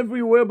salvation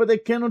everywhere, but they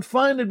cannot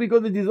find it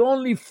because it is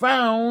only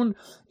found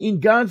in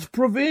God's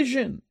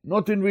provision,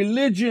 not in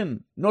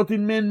religion, not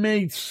in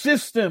man-made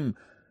system,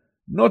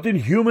 not in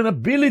human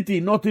ability,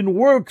 not in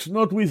works,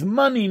 not with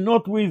money,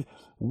 not with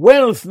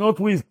wealth, not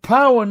with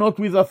power, not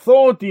with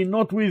authority,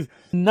 not with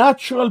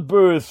natural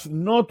birth,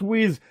 not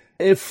with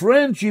a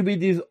friendship.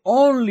 It is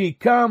only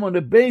come on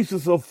the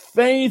basis of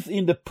faith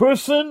in the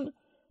person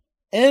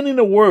and in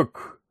the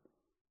work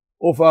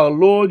of our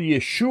Lord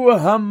Yeshua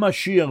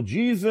HaMashiach,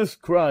 Jesus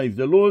Christ,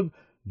 the Lord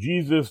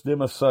Jesus the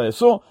Messiah.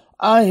 So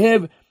I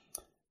have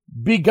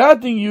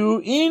begotten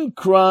you in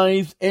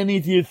Christ, and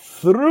it is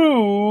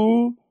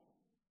through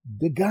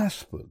the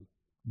gospel.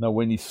 Now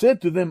when he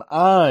said to them,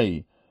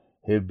 I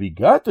have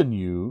begotten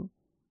you,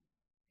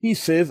 he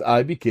says,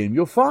 I became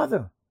your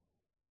father,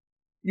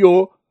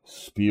 your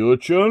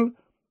spiritual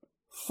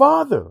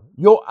father,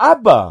 your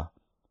Abba,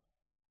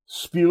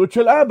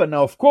 spiritual Abba.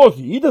 Now, of course,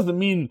 he doesn't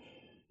mean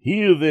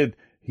here that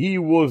he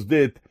was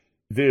their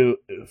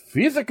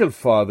physical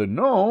father,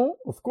 no,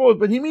 of course,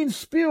 but he means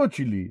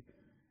spiritually.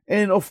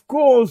 And of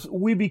course,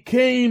 we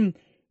became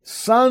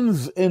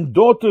sons and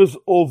daughters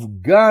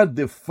of God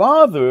the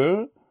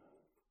Father,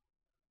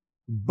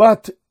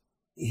 but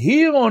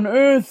here on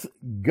earth,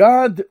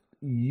 God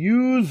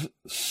used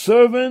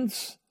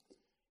servants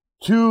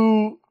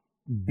to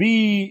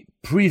be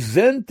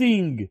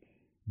presenting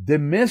the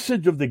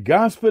message of the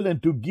gospel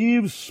and to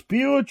give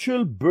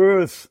spiritual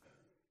birth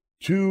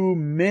to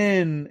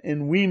men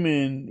and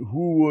women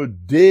who were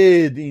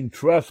dead in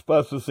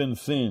trespasses and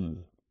sins.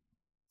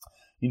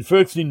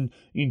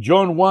 In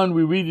John 1,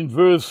 we read in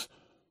verse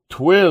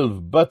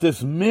 12, but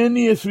as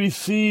many as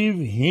receive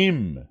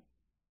him,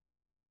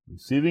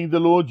 receiving the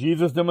Lord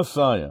Jesus the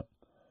Messiah,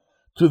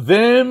 to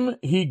them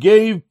he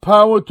gave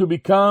power to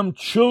become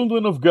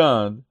children of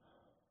God,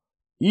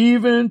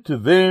 even to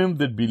them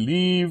that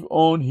believe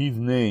on his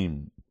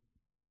name.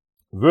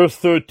 Verse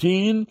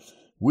 13,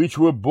 which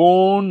were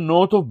born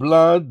not of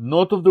blood,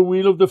 not of the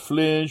will of the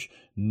flesh,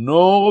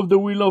 nor of the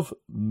will of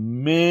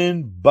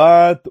men,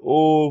 but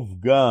of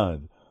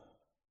God.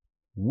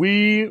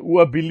 We who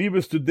are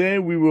believers today,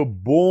 we were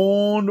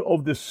born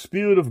of the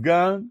Spirit of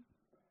God,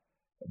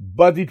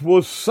 but it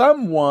was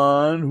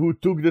someone who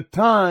took the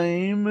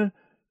time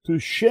to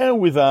share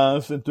with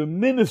us and to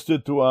minister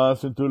to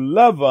us and to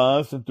love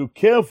us and to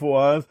care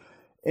for us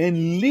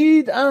and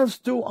lead us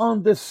to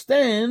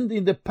understand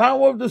in the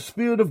power of the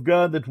Spirit of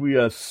God that we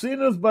are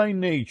sinners by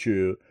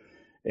nature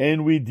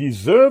and we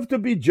deserve to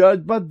be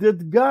judged, but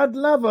that God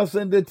loves us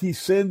and that he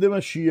sent the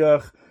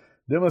Mashiach,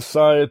 the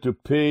Messiah, to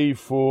pay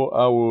for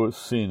our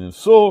sins.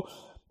 So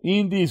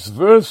in this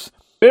verse,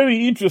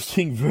 very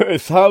interesting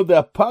verse, how the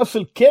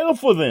apostle cared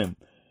for them.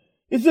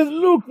 He says,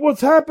 look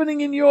what's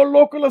happening in your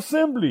local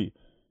assembly.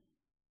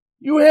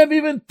 You have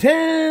even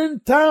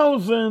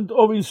 10,000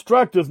 of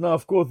instructors. Now,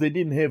 of course, they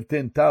didn't have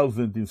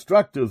 10,000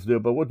 instructors there,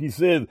 but what he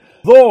said,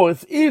 though,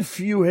 if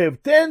you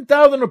have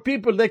 10,000 of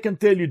people, they can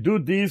tell you do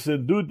this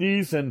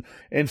and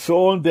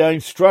so on. They are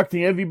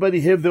instructing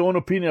everybody, have their own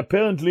opinion.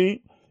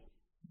 Apparently,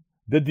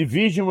 the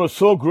division was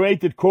so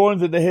great at Corinth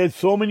that they had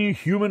so many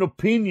human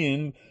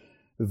opinions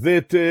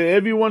that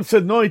everyone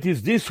said, no, it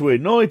is this way,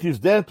 no, it is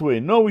that way,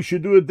 no, we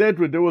should do it that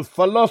way. There was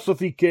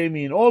philosophy came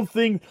in, all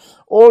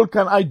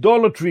kind of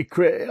idolatry,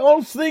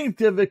 all things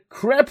that were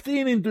crept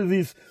into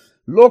this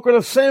local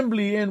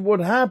assembly, and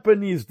what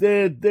happened is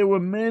that there were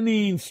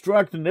many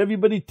instructors,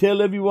 everybody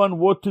tell everyone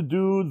what to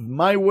do,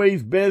 my way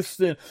is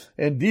best,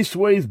 and this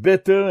way is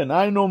better, and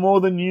I know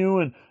more than you,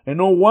 and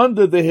no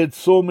wonder they had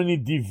so many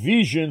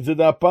divisions that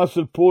the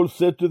Apostle Paul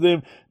said to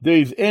them, there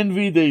is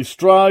envy, there is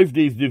strife,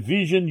 there is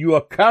division, you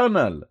are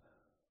carnal.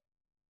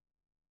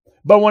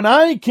 But when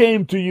I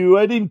came to you,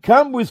 I didn't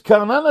come with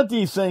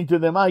carnality, saying to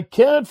them, I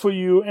cared for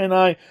you and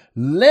I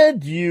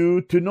led you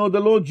to know the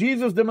Lord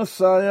Jesus the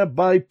Messiah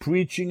by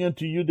preaching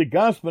unto you the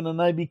gospel,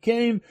 and I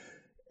became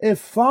a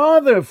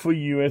father for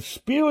you, a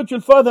spiritual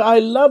father. I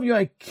love you,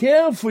 I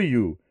care for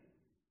you.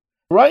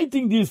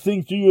 Writing these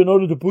things to you in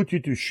order to put you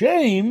to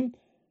shame,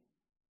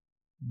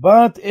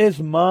 but as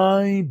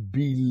my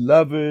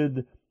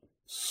beloved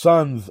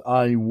sons,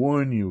 I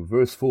warn you.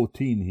 Verse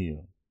 14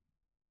 here.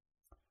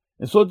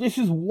 And so this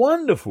is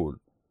wonderful.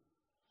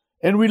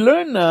 And we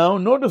learn now,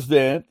 notice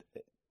that,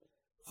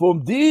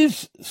 from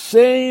this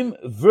same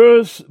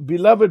verse,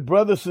 beloved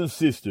brothers and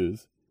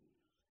sisters,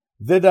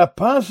 that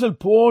Apostle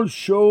Paul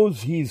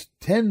shows his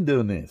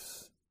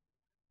tenderness.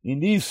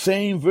 In these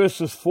same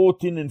verses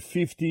 14 and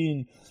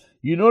 15,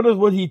 you notice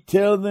what he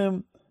tells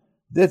them,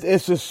 that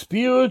as a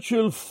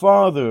spiritual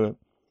father,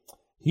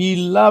 he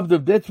loved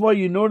them. That's why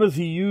you notice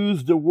he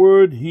used the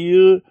word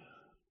here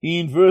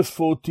in verse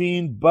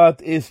 14,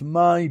 but as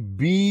my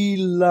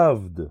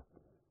beloved.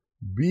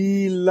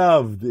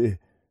 Beloved.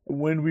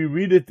 When we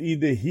read it in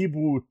the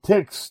Hebrew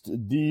text,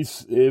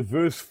 this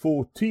verse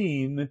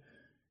 14,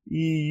 he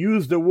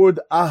used the word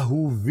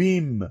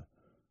ahuvim.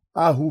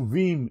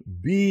 Ahuvim,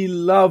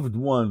 beloved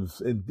ones.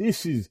 And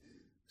this is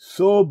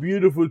so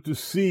beautiful to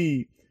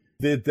see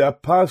that the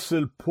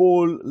Apostle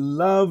Paul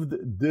loved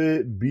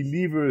the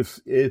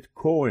believers at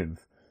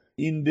Corinth.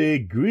 In the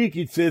Greek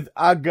it says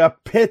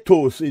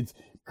agapetos. It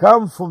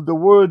comes from the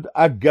word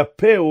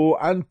agapeo,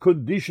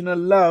 unconditional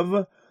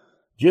love,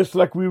 just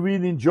like we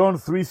read in John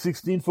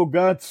 3:16, for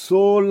God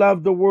so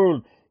loved the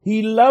world.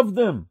 He loved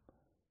them.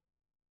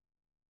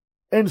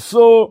 And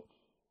so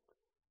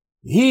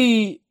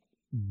he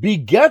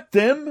begat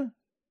them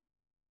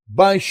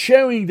by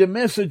sharing the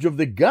message of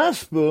the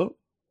gospel,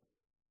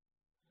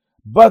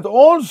 but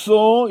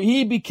also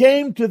he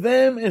became to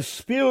them a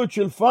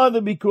spiritual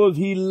father because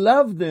he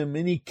loved them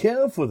and he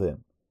cared for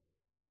them.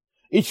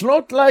 It's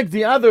not like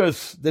the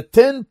others, the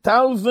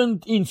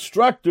 10,000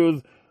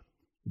 instructors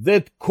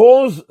that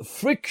cause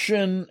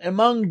friction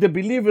among the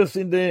believers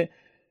in the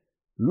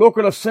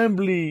local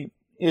assembly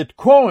at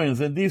Corinth.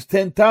 And these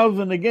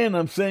 10,000, again,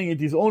 I'm saying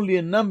it is only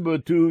a number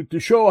to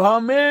show how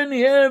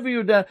many have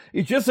you there.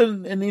 It's just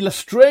an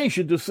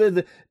illustration to say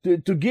that,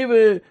 to give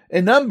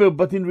a number,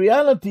 but in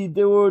reality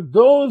there were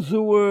those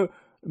who were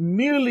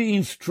merely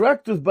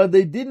instructors, but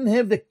they didn't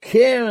have the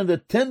care and the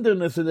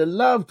tenderness and the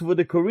love for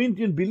the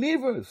Corinthian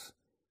believers.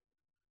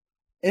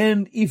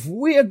 And if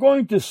we are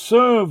going to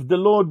serve the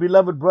Lord,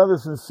 beloved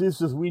brothers and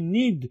sisters, we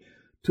need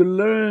to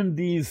learn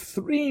these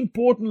three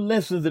important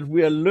lessons that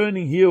we are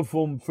learning here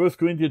from 1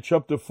 Corinthians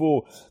chapter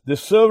 4. The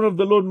servant of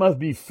the Lord must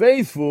be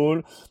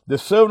faithful, the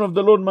servant of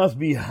the Lord must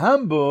be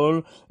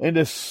humble, and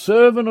the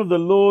servant of the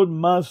Lord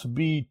must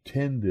be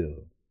tender.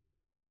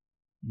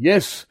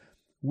 Yes,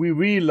 we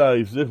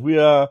realize that we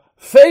are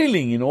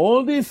failing in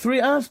all these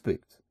three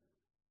aspects.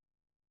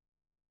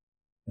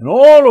 And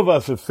all of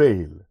us have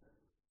failed.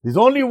 There's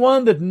only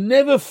one that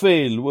never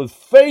failed, was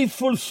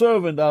faithful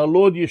servant, our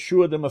Lord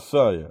Yeshua the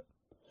Messiah.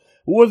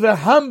 Who was a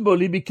humble,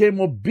 he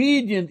became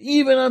obedient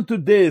even unto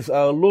death,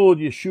 our Lord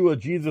Yeshua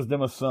Jesus the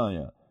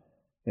Messiah.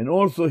 And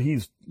also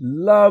his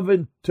love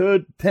and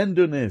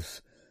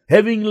tenderness,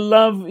 having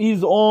loved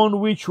his own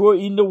which were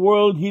in the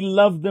world, he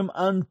loved them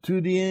unto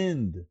the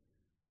end.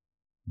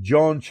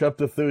 John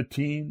chapter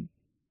 13.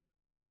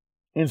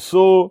 And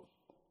so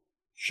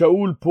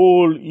Shaul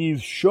Paul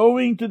is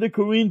showing to the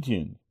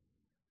Corinthians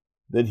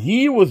that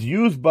he was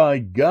used by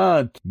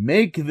God to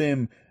make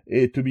them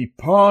to be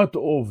part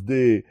of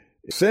the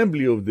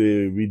assembly of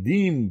the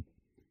redeemed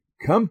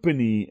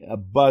company,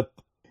 but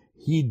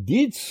he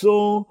did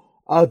so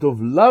out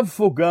of love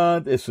for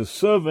God as a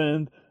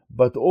servant,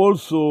 but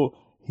also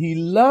he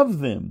loved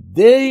them.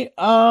 They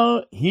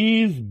are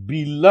his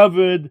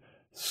beloved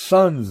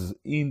sons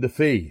in the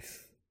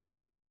faith.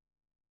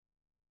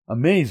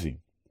 Amazing.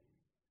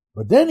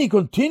 But then he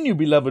continued,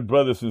 beloved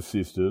brothers and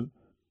sisters,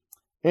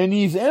 and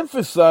he's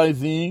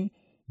emphasizing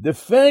the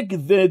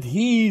fact that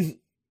he's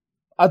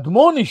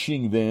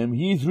admonishing them,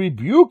 he's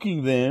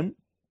rebuking them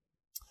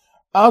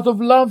out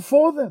of love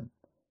for them.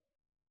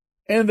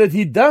 And that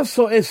he does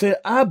so as an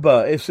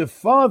Abba, as a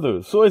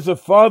father. So as a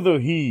father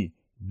he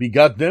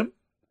begat them,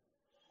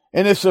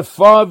 and as a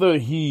father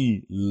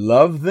he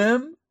loved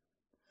them,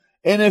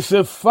 and as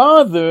a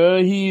father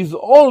he is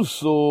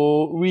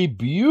also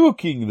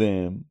rebuking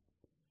them,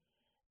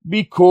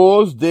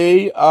 because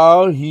they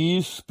are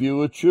his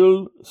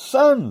spiritual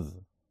sons.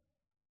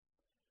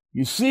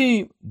 You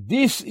see,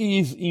 this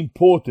is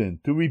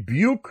important. To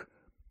rebuke,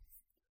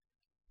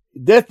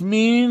 that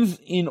means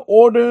in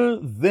order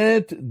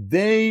that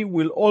they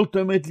will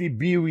ultimately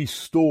be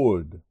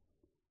restored.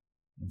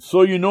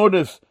 So you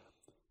notice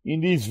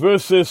in these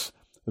verses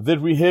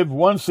that we have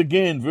once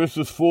again,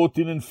 verses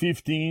 14 and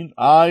 15,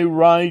 I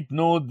write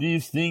not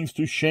these things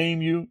to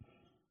shame you,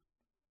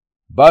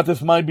 but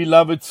as my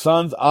beloved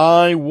sons,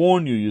 I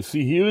warn you. You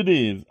see, here it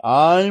is.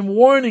 I'm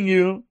warning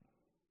you.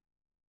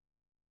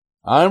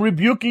 I'm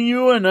rebuking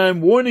you and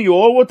I'm warning you.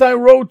 All what I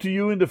wrote to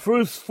you in the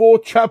first 4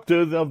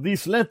 chapters of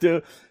this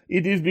letter,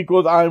 it is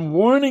because I'm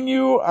warning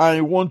you. I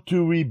want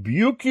to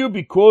rebuke you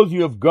because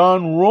you have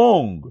gone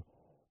wrong.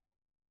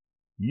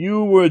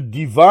 You were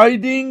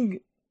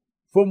dividing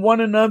from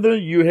one another.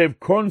 You have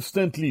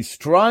constantly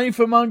strife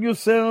among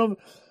yourselves.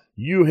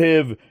 You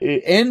have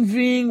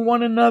envying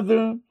one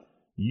another.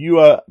 You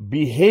are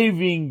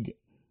behaving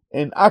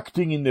and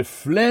acting in the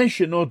flesh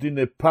and not in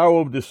the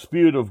power of the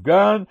Spirit of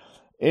God.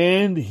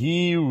 And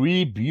he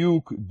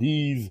rebuked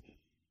these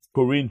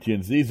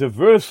Corinthians. There's a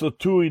verse or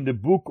two in the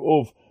book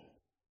of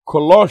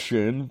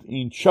Colossians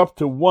in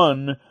chapter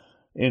 1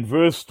 and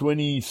verse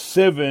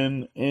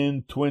 27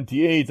 and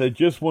 28. I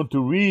just want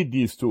to read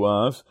these to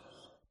us.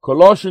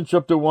 Colossians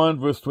chapter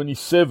 1 verse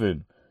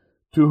 27.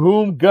 To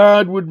whom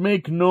God would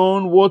make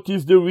known what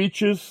is the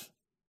riches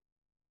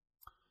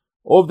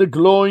of the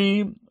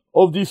glory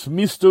of this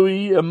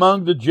mystery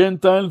among the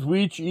Gentiles,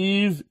 which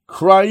is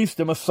Christ,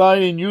 the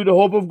Messiah, in you, the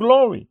hope of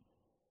glory.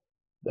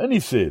 Then he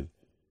says,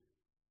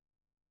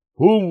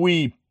 whom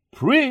we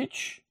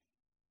preach,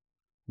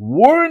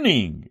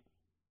 warning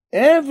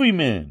every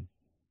man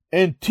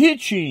and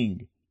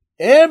teaching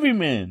every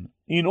man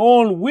in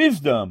all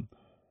wisdom,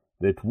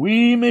 that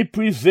we may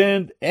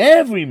present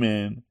every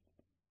man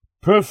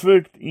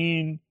perfect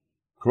in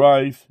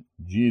Christ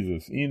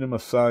Jesus, in the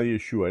Messiah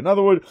Yeshua. In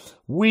other words,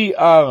 we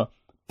are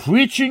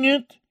preaching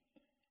it,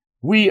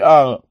 we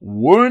are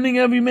warning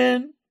every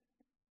man,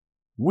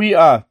 we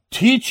are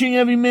teaching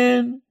every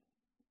man,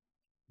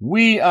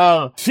 we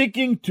are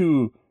seeking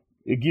to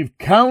give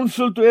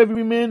counsel to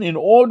every man in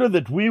order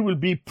that we will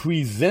be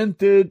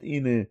presented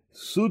in a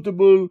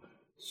suitable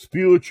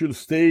spiritual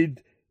state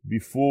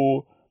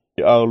before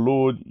our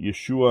Lord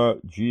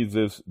Yeshua,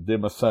 Jesus the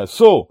Messiah.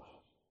 So,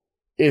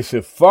 as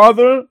a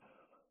father,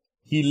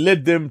 he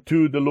led them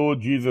to the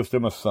Lord Jesus the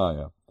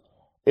Messiah.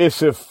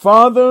 As a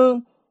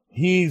father,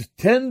 he's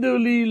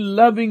tenderly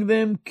loving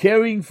them,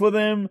 caring for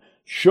them,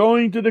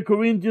 showing to the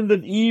Corinthians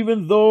that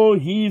even though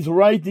he's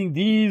writing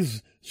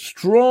these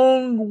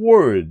strong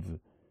words,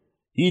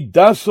 he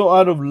does so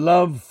out of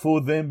love for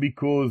them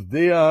because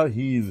they are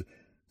his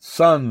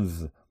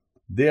sons.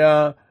 They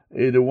are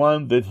the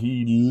one that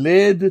he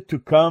led to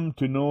come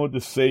to know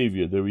the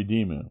Savior, the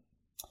Redeemer.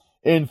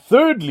 And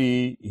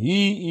thirdly,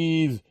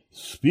 he is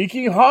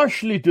speaking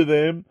harshly to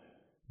them,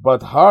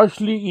 but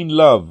harshly in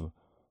love,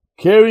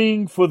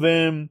 caring for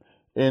them,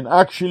 and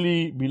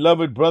actually,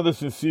 beloved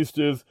brothers and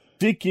sisters,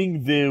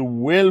 seeking their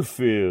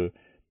welfare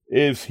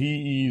as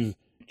he is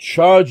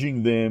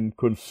charging them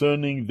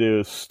concerning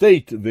their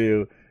state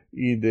there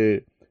in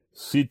the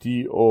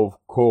city of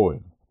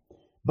Corinth.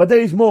 But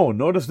there is more.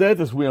 Notice that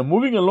as we are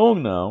moving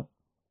along now,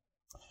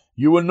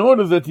 you will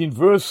notice that in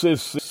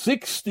verses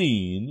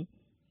 16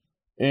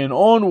 and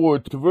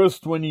onward to verse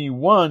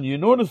 21, you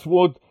notice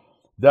what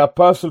the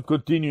apostle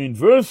continues. In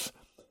verse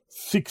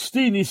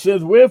 16, he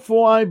says,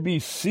 "Wherefore I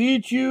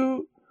beseech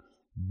you,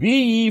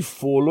 be ye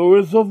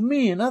followers of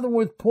me." In other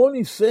words, Paul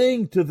is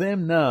saying to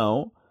them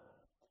now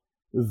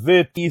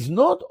that he's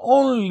not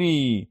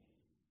only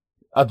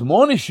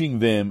admonishing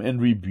them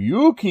and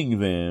rebuking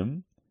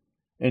them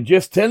and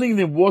just telling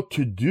them what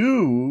to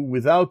do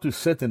without to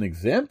set an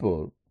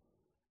example.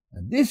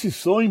 And this is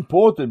so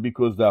important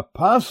because the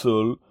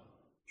apostle,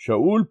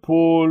 Shaul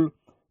Paul,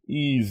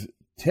 is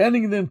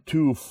telling them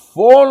to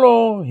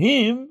follow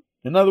him.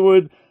 In other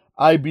words,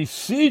 I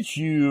beseech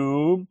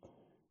you,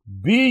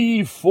 be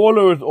ye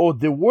followers, or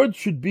the word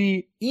should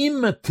be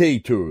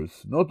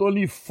imitators, not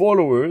only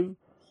followers,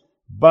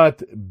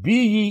 but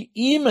be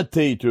ye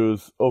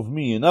imitators of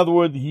me. In other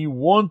words, he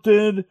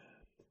wanted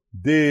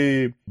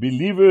the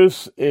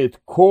believers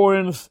at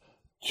Corinth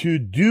to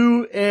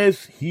do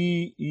as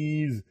he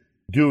is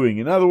doing.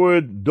 In other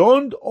words,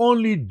 don't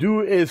only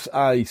do as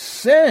I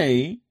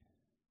say,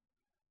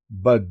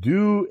 but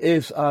do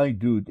as I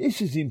do.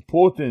 This is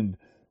important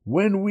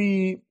when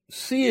we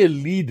see a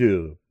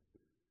leader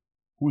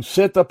who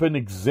set up an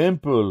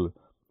example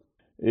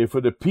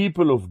for the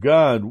people of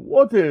God.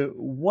 What a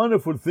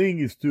wonderful thing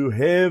is to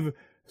have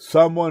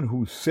someone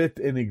who set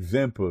an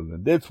example.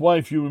 And that's why,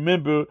 if you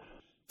remember,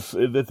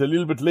 that a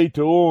little bit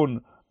later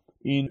on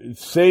in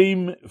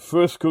same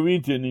 1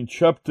 Corinthians in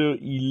chapter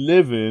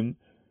 11,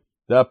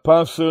 the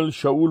apostle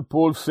Shaul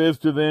Paul says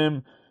to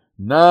them,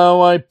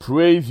 "Now I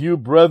praise you,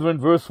 brethren,"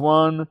 verse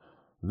 1,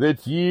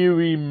 "that ye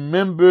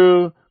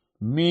remember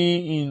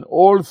me in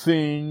all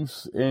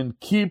things and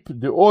keep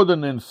the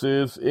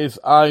ordinances as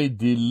I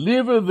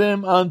deliver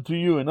them unto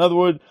you." In other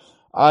words,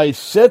 I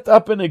set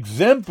up an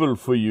example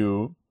for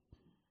you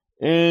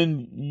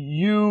and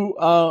you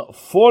are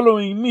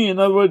following me. In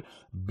other words,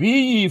 be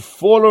ye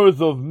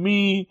followers of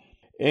me,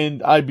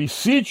 and I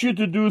beseech you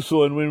to do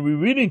so. And when we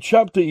read in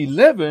chapter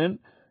 11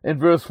 and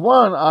verse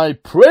 1, I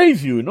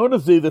praise you.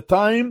 Notice the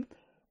time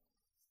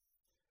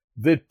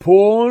that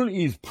Paul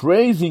is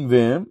praising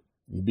them.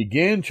 He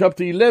began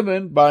chapter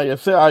 11 by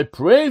saying, I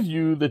praise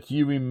you that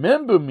ye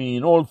remember me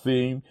in all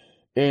things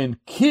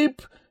and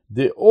keep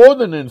the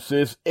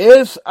ordinances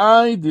as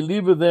I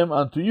deliver them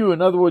unto you.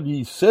 In other words,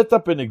 he set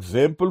up an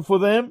example for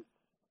them.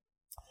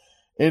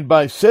 And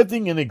by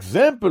setting an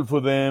example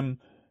for them,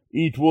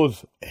 it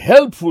was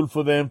helpful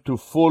for them to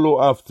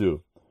follow after.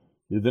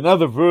 There's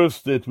another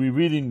verse that we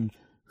read in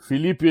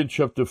Philippians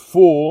chapter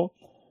 4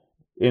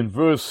 and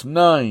verse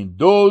 9.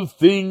 "Those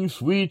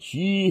things which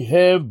ye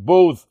have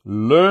both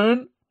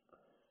learned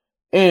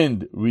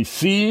and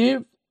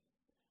received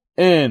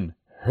and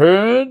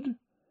heard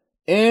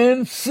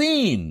and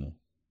seen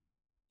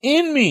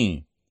in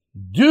me,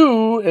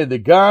 do, and the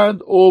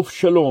God of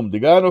Shalom," the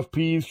God of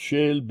peace,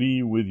 "shall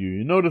be with you."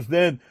 You notice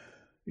that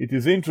it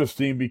is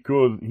interesting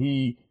because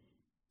he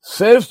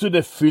says to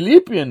the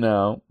Philippians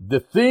now, the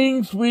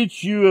things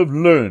which you have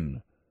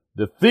learned,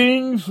 the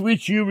things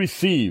which you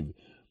received,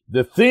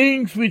 the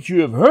things which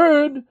you have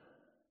heard,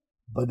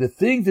 but the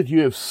things that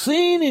you have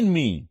seen in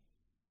me,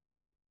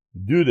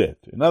 do that.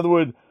 In other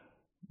words,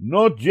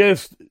 not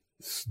just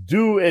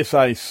do as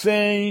I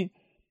say,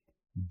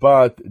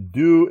 but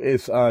do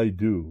as I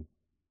do.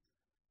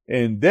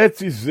 And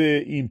that is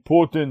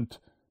important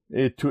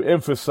to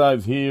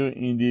emphasize here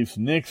in this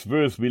next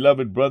verse,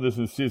 beloved brothers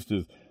and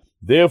sisters.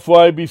 "Therefore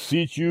I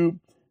beseech you,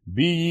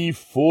 be ye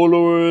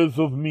followers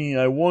of me."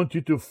 I want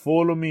you to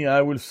follow me.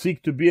 I will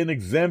seek to be an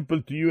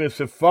example to you as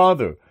a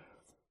father.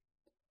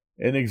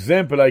 An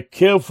example. I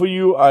care for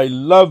you. I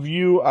love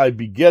you. I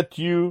beget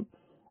you.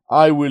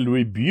 I will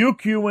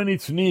rebuke you when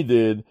it's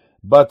needed,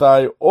 but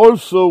I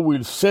also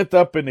will set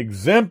up an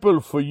example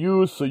for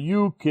you so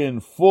you can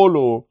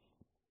follow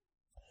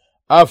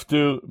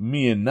after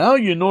me. And now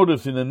you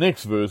notice in the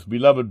next verse,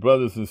 beloved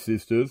brothers and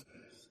sisters,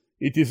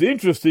 it is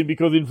interesting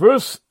because in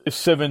verse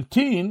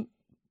 17,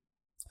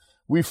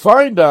 we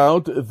find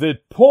out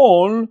that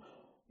Paul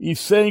is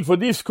saying, for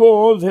this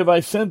cause have I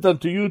sent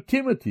unto you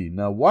Timothy.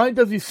 Now, why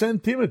does he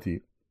send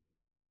Timothy?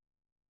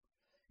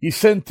 He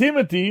sent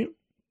Timothy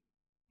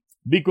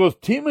because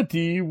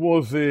Timothy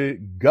was a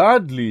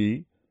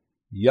godly,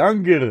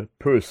 younger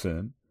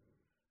person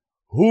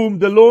whom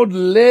the Lord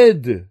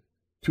led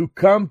to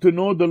come to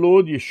know the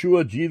Lord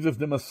Yeshua, Jesus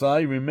the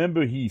Messiah.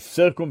 Remember, he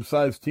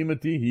circumcised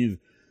Timothy. His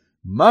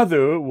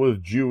mother was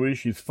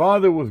Jewish, his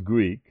father was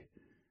Greek.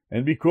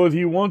 And because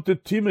he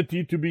wanted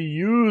Timothy to be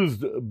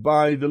used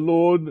by the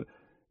Lord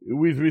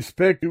with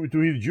respect to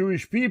his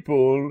Jewish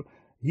people,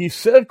 he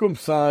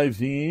circumcised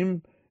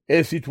him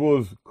as it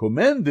was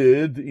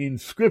commanded in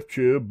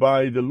Scripture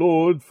by the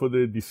Lord for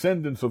the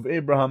descendants of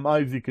Abraham,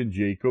 Isaac, and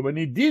Jacob. And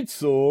he did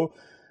so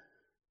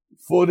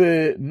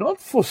not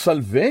for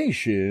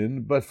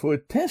salvation, but for a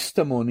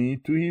testimony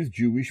to his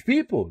Jewish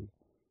people.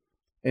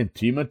 And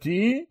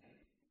Timothy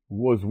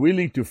was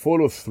willing to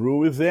follow through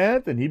with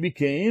that, and he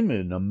became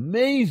an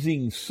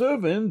amazing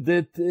servant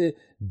that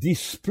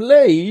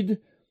displayed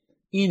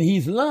in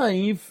his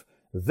life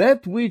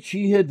that which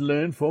he had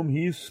learned from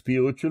his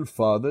spiritual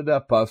father, the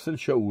apostle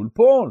Shaul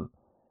Paul.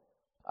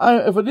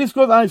 For this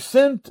cause I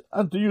sent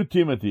unto you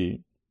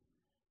Timothy,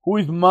 who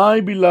is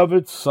my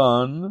beloved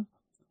son,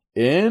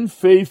 and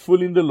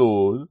faithful in the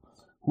Lord,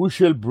 who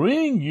shall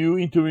bring you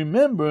into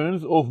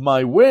remembrance of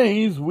my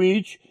ways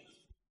which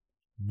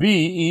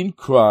be in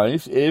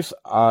Christ, as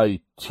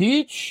I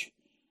teach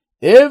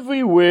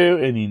everywhere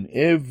and in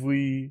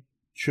every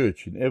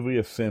church, in every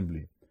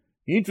assembly.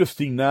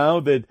 Interesting now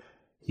that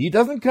he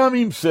doesn't come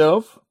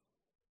himself,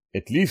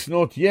 at least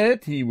not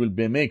yet. He will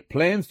make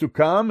plans to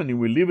come, and he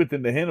will leave it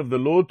in the hand of the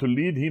Lord to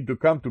lead him to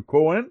come to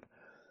Corinth.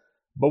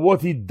 But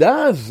what he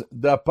does,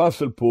 the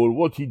Apostle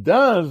Paul,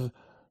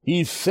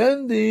 he's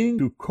sending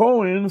to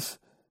Corinth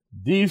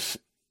this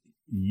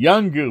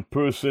younger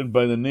person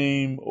by the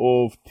name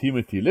of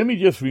Timothy. Let me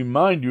just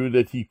remind you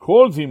that he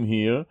calls him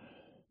here,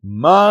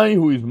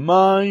 who is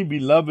my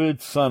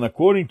beloved son,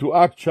 according to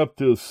Acts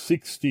chapter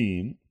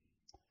 16.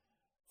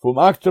 From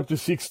Acts chapter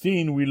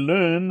 16, we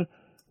learn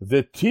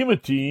that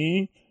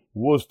Timothy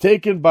was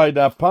taken by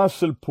the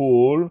Apostle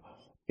Paul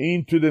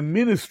into the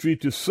ministry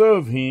to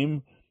serve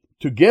him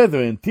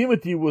together, and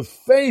Timothy was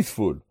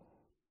faithful.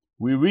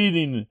 We read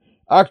in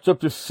Acts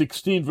chapter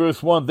 16,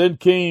 verse 1, Then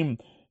came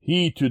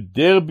he to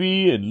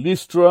Derbe and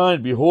Lystra,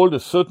 and behold, a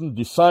certain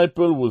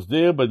disciple was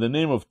there by the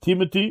name of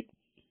Timothy,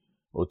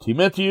 or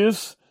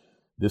Timotheus,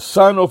 the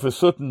son of a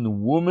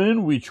certain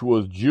woman which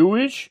was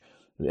Jewish,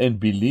 and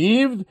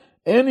believed,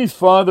 and his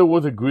father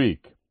was a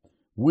Greek,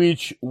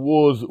 which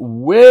was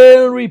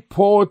well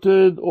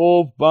reported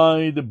of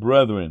by the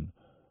brethren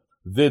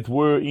that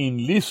were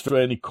in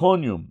Lystra and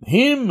Iconium.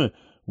 Him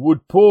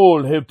would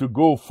Paul have to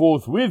go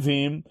forth with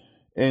him,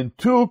 and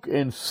took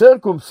and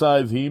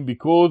circumcised him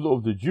because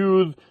of the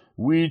Jews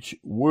which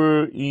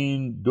were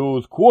in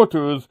those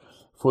quarters,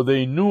 for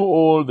they knew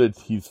all that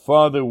his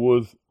father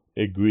was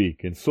a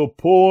Greek. And so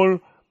Paul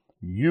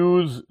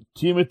used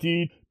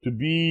Timothy to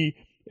be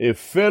a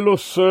fellow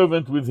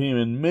servant with him,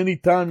 and many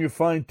times you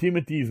find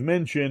Timothy is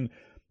mentioned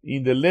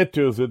in the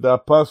letters that the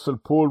Apostle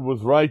Paul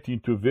was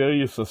writing to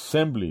various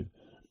assemblies.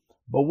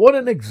 But what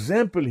an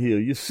example here.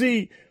 You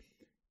see,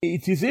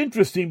 it is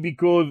interesting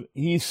because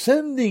he's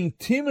sending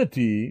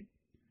Timothy,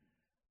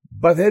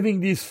 but having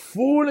this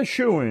full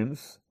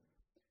assurance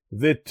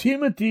that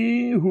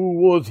Timothy, who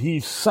was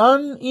his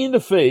son in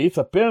the faith,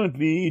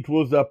 apparently it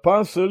was the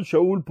apostle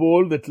Shaul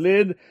Paul that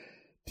led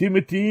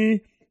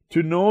Timothy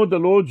to know the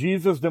Lord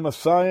Jesus the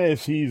Messiah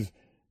as his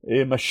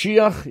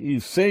Mashiach,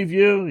 his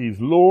Savior,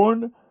 his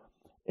Lord,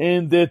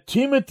 and that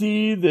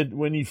Timothy, that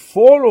when he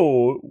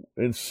followed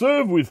and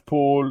served with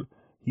Paul,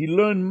 he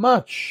learned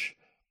much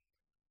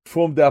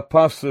from the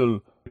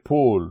apostle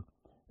Paul.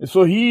 And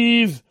so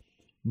he is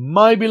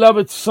my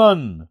beloved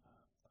son.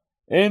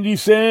 And he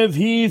says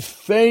he is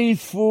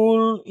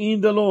faithful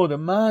in the Lord.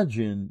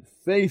 Imagine,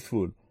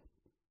 faithful.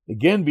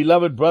 Again,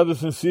 beloved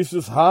brothers and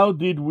sisters, how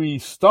did we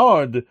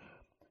start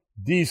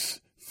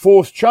this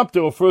fourth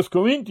chapter of 1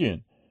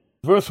 Corinthians?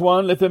 Verse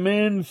 1, Let a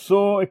man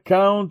so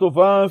account of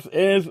us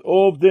as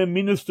of the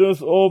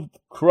ministers of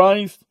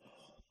Christ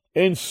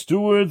and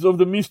stewards of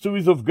the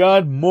mysteries of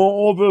God.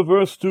 Moreover,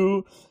 verse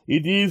 2,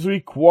 it is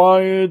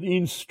required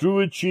in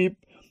stewardship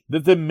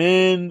that the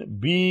man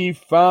be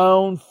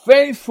found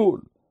faithful.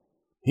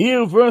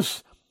 Here,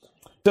 verse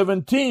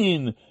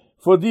 17,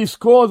 For this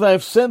cause I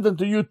have sent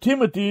unto you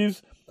Timothy,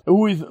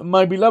 who is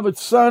my beloved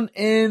son,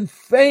 and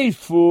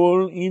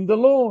faithful in the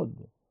Lord.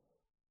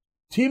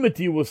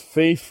 Timothy was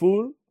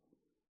faithful,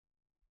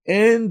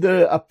 and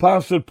the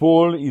Apostle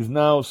Paul is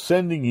now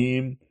sending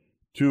him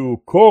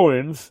to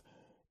Corinth,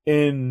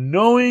 and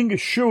knowing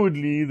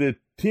assuredly that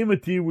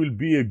Timothy will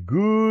be a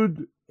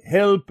good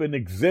help and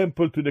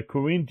example to the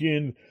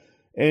Corinthians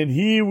And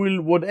he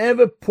will,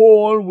 whatever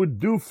Paul would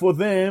do for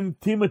them,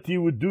 Timothy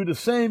would do the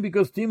same,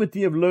 because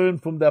Timothy have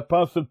learned from the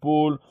Apostle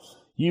Paul.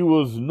 He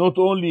was not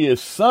only a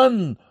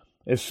son,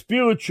 a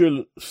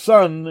spiritual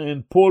son,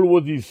 and Paul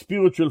was his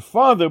spiritual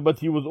father, but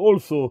he was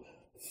also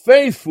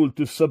faithful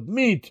to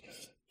submit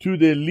to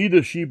the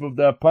leadership of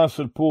the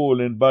Apostle Paul,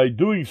 and by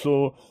doing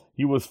so,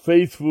 he was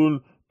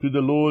faithful to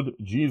the Lord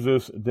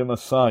Jesus the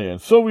Messiah.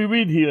 And so we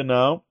read here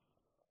now,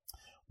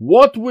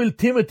 what will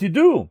Timothy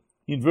do?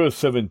 In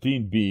verse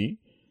 17b,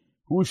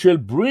 who shall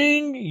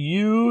bring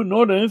you,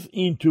 notice,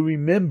 into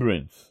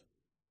remembrance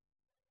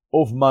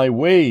of my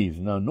ways.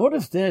 Now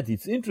notice that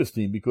it's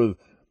interesting, because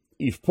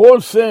if Paul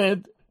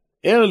said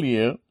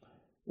earlier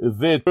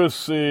that verse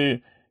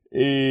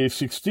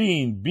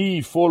 16,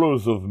 be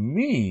followers of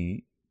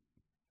me,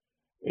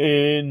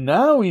 and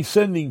now he's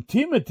sending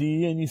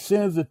Timothy, and he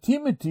says that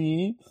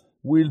Timothy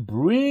will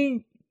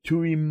bring to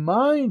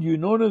remind you,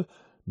 notice,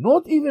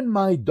 not even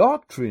my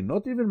doctrine,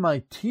 not even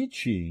my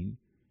teaching,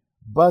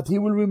 but he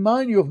will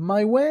remind you of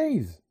my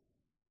ways,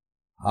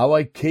 how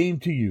I came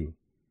to you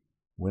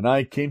when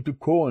I came to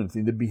Corinth,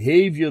 in the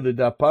behavior that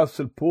the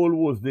Apostle Paul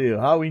was there,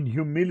 how in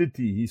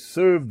humility he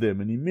served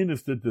them and he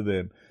ministered to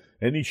them,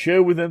 and he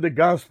shared with them the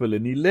gospel,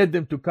 and he led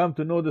them to come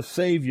to know the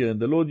Savior and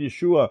the Lord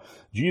Yeshua,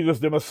 Jesus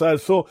the Messiah.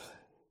 So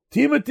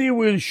Timothy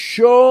will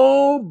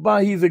show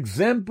by his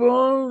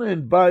example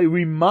and by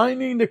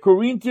reminding the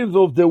Corinthians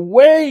of the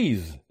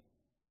ways,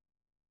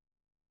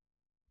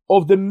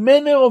 of the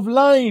manner of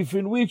life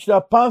in which the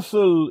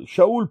Apostle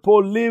Shaul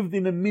Paul lived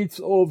in the midst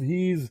of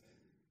his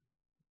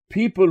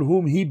people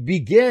whom he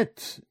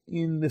begat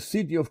in the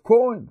city of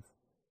Corinth,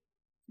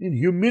 in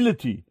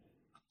humility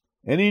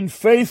and in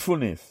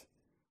faithfulness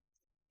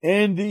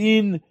and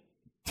in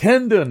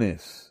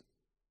tenderness.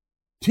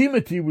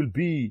 Timothy will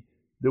be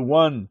the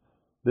one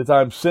that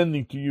I'm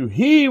sending to you.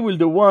 He will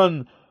be the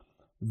one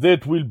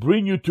that will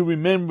bring you to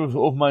remembrance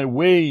of my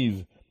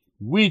ways,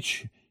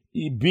 which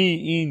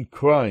be in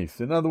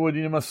Christ. In other words,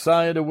 in the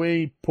Messiah, the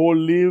way Paul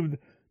lived,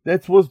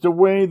 that was the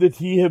way that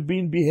he had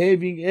been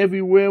behaving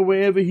everywhere,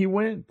 wherever he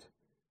went.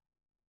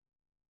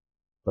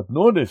 But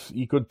notice,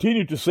 he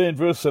continued to say in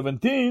verse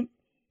 17,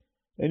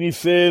 and he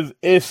says,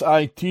 as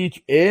I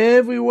teach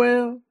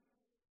everywhere,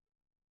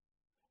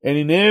 and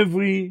in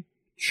every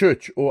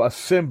church or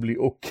assembly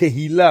or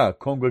kehillah,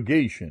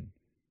 congregation,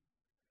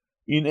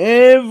 in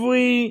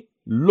every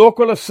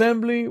local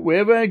assembly,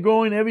 wherever I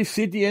go, in every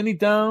city, any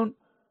town,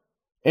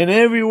 and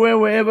everywhere,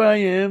 wherever I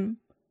am,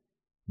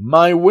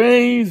 my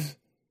ways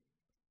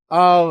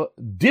are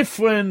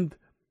different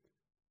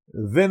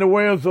than the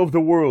ways of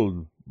the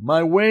world.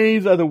 My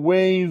ways are the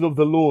ways of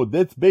the Lord.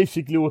 That's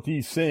basically what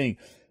he's saying.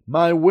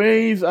 My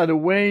ways are the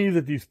ways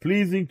that is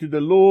pleasing to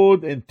the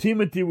Lord, and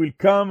Timothy will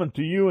come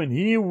unto you, and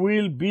he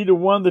will be the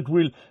one that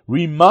will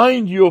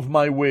remind you of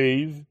my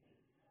ways,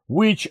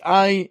 which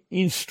I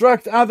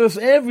instruct others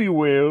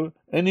everywhere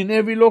and in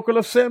every local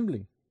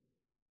assembly.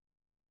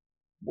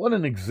 What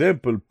an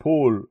example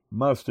Paul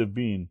must have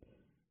been.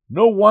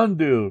 No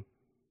wonder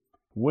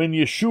when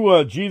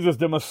Yeshua, Jesus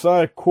the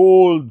Messiah,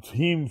 called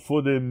him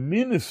for the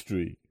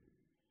ministry,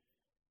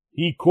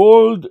 he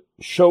called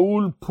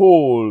Shaul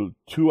Paul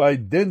to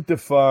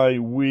identify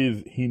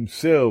with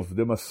himself,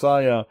 the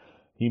Messiah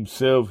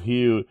himself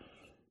here.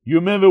 You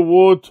remember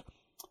what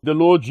the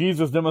Lord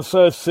Jesus the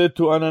Messiah said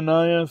to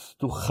Ananias,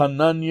 to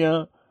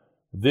Hananiah,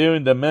 there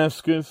in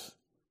Damascus?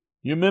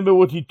 You remember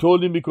what he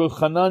told him, because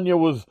Hananiah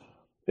was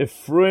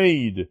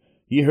afraid.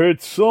 He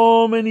heard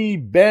so many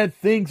bad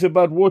things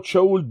about what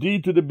Shaul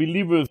did to the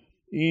believers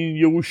in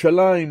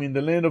Jerusalem, in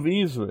the land of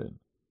Israel.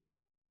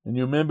 And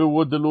you remember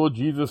what the Lord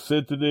Jesus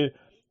said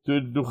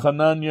to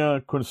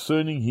Hananiah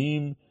concerning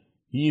him?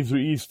 He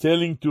is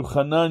telling to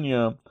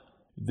Hananiah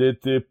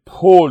that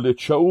Paul, that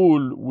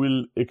Shaul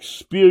will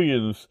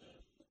experience,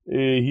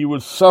 he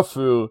will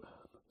suffer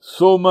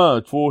so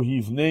much for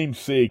his name's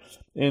sake.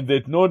 And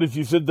that, notice,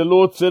 he said, the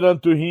Lord said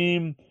unto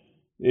him,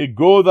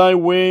 go thy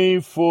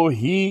way, for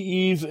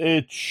he is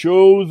a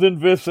chosen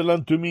vessel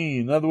unto me.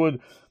 In other words,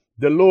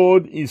 the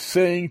Lord is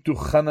saying to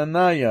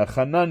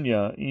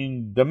Hananiah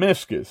in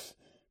Damascus,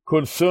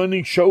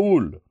 concerning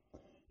Shaul,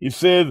 he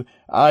said,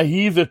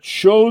 he is a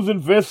chosen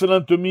vessel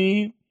unto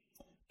me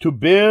to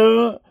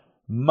bear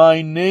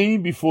my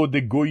name before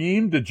the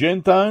Goyim, the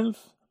Gentiles,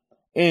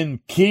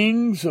 and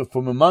kings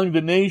from among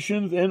the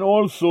nations, and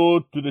also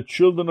to the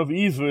children of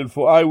Israel,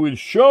 for I will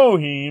show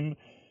him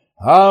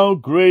how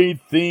great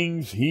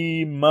things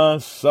he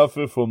must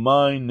suffer for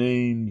my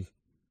name's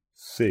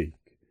sake.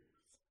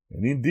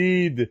 And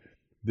indeed,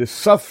 the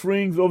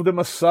sufferings of the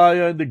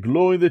Messiah and the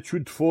glory that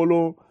should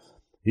follow,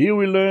 here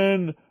we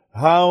learn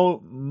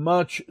how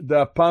much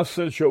the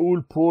Apostle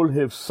Shaul Paul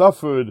have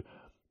suffered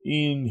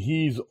in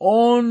his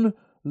own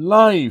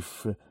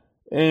life,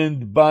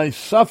 and by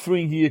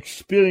suffering he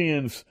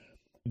experienced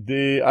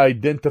the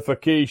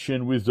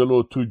identification with the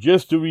Lord.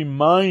 Just to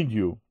remind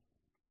you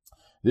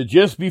that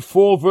just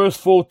before verse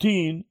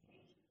 14,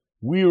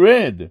 we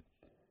read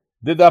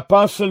that the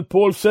Apostle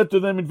Paul said to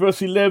them in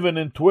verse 11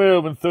 and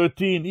 12 and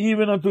 13,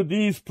 even unto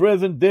this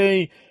present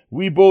day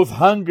we both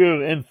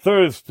hunger and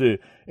thirst,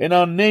 and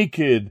are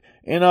naked,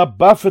 and are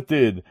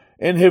buffeted,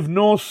 and have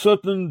no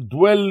certain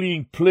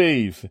dwelling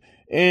place,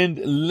 and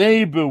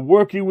labor,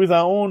 working with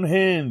our own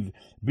hands,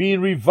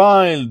 being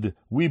reviled,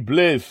 we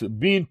bless,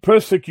 being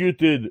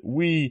persecuted,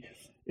 we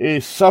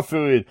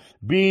suffer it,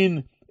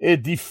 being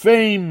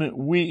defamed,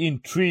 we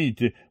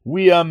entreat.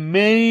 We are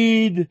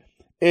made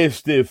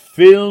as the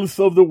filth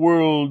of the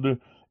world,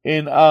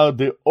 and are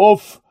the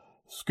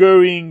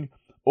offscouring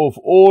of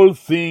all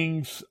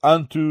things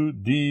unto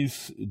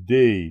this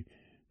day.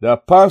 The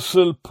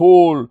Apostle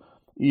Paul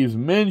is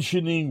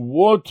mentioning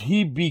what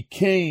he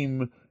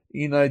became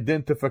in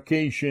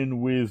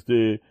identification with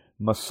the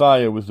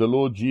Messiah, with the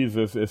Lord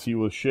Jesus, as he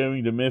was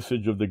sharing the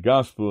message of the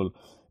gospel.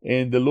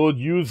 And the Lord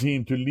used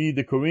him to lead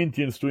the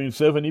Corinthians to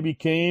himself, and he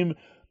became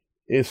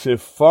as a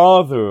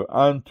father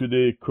unto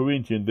the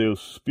Corinthians, their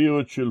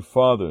spiritual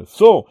father.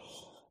 So,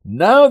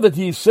 now that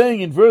he's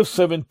saying in verse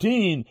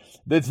 17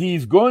 that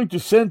he's going to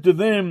send to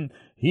them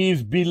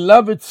his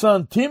beloved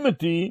son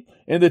Timothy,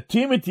 and that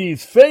Timothy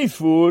is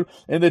faithful,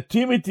 and that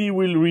Timothy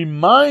will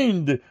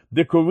remind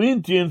the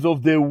Corinthians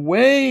of the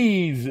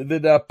ways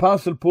that the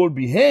Apostle Paul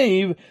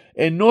behaved,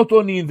 and not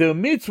only in their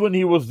midst when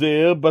he was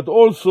there, but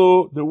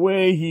also the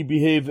way he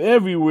behaved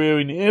everywhere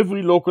in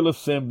every local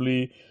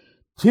assembly.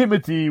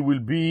 Timothy will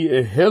be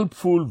a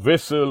helpful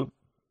vessel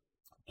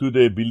to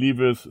the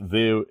believers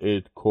there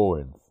at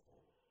Corinth.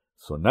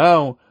 So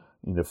now,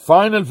 in the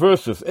final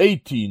verses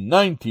 18,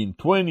 19,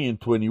 20,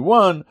 and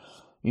 21,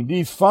 in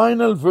these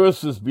final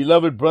verses,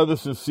 beloved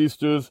brothers and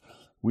sisters,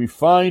 we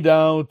find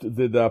out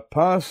that the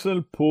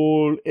Apostle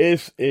Paul,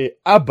 as a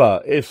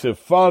Abba, as a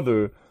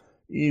father,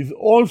 is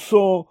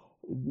also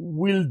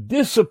will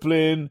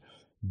discipline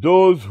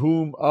those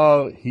whom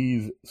are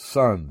his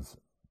sons.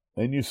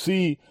 And you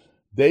see,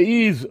 there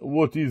is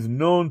what is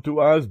known to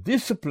us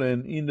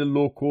discipline in the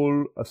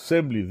local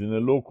assemblies, in the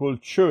local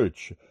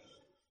church.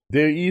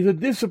 There is a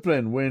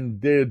discipline when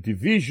there are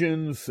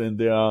divisions and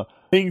there are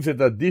things that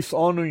are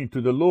dishonoring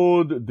to the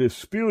Lord. The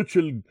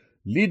spiritual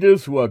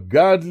leaders who are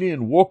godly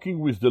and walking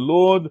with the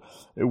Lord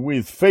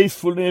with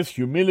faithfulness,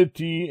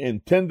 humility,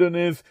 and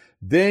tenderness,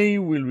 they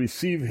will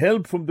receive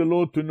help from the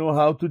Lord to know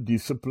how to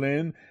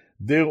discipline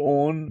their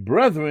own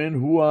brethren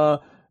who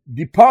are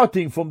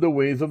departing from the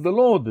ways of the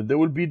Lord. And they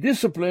will be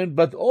disciplined,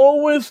 but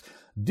always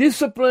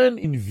discipline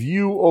in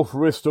view of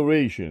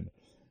restoration.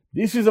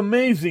 This is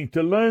amazing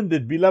to learn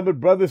that, beloved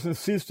brothers and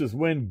sisters,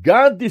 when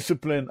God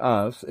disciplines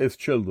us as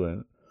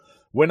children,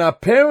 when our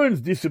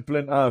parents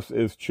discipline us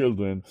as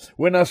children,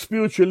 when our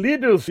spiritual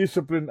leaders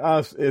discipline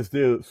us as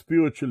their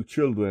spiritual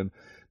children,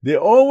 they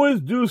always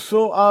do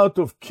so out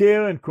of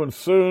care and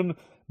concern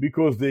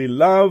because they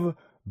love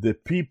the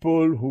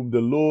people whom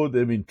the Lord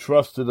have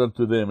entrusted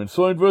unto them. And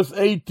so in verse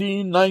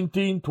 18,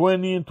 19,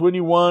 20, and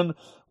 21,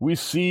 we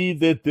see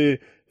that the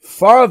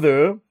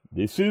Father,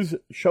 this is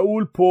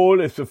Shaul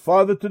Paul as a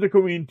father to the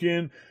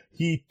Corinthians,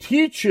 he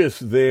teaches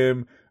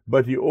them,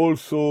 but he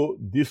also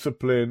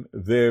disciplines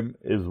them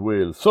as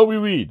well. So we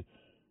read,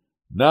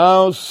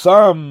 now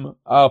some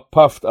are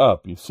puffed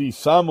up. You see,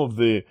 some of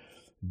the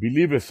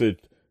believers at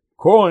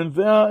Corinth,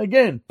 they are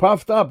again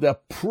puffed up. They are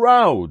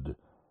proud.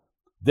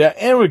 They are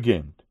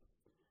arrogant,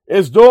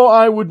 as though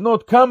I would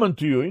not come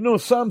unto you. You know,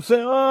 some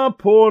say,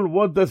 Paul,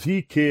 what does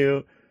he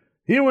care?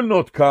 He will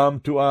not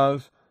come to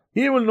us.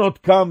 He will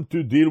not come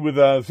to deal with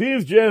us.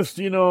 He's just,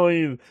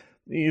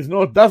 he's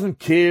not, doesn't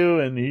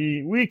care, and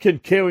we can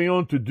carry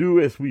on to do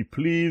as we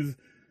please.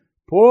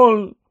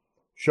 Paul,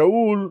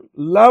 Shaul,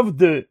 loved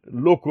the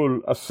local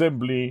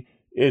assembly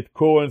at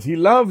Corinth. He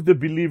loved the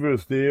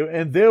believers there,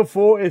 and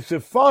therefore, as a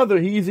father,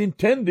 he is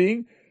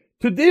intending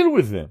to deal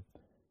with them.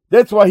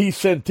 That's why he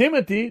sent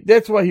Timothy.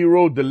 That's why he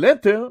wrote the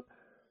letter.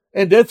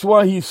 And that's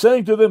why he's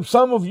saying to them,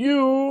 some of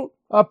you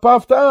are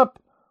puffed up,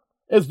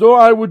 as though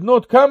I would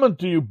not come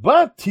unto you.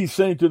 But he's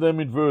saying to them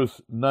in verse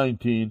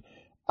 19,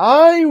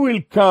 I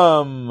will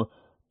come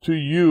to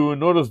you.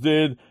 Notice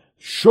that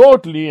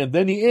shortly, and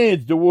then he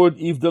adds the word,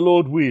 if the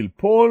Lord will.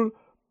 Paul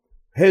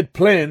had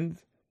planned,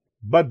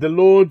 but the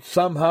Lord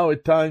somehow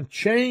at times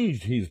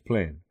changed his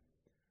plan.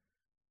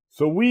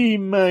 So we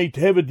might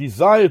have a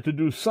desire to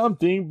do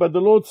something, but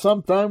the Lord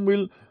sometime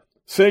will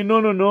say,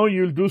 no,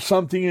 you'll do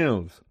something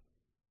else.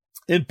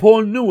 And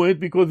Paul knew it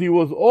because he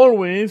was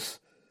always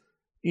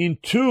in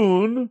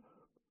tune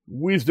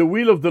with the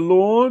will of the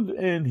Lord,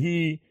 and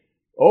he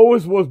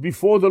always was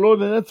before the Lord,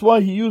 and that's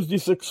why he used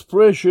this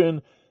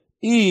expression,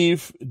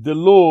 if the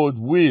Lord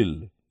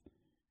will.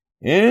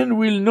 And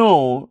will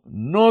know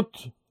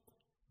not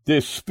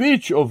the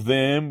speech of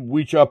them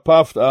which are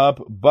puffed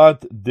up,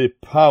 but the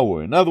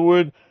power. In other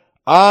words,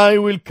 I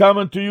will come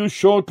unto you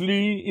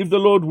shortly, if the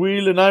Lord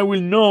will, and I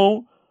will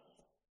know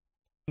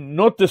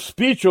not the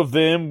speech of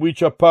them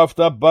which are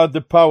puffed up, but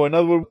the power. In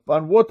other words,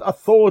 on what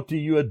authority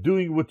you are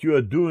doing what you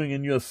are doing,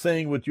 and you are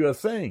saying what you are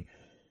saying.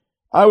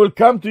 I will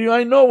come to you,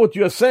 I know what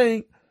you are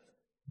saying,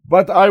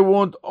 but I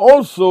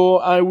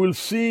will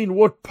see in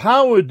what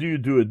power do you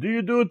do it. Do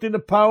you do it in the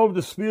power of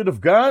the Spirit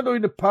of God, or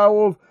in the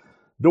power of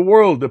the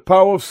world, the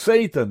power of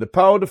Satan, the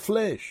power of the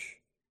flesh?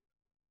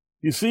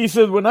 You see, he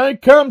said, when I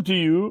come to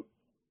you,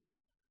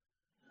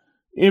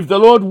 if the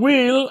Lord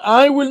will,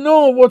 I will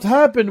know what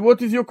happened,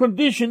 what is your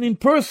condition in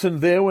person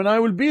there when I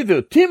will be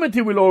there.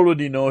 Timothy will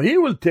already know, he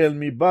will tell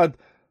me, but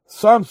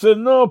some said,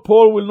 no,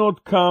 Paul will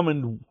not come,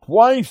 and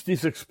twice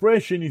this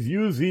expression is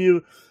used here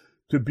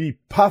to be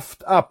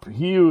puffed up,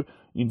 here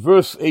in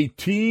verse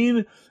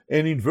 18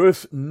 and in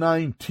verse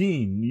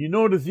 19. You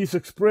notice this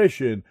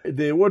expression,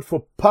 the word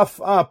for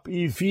puff up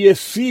is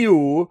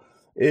phiesio,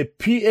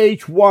 P-H-Y-S-I-O-O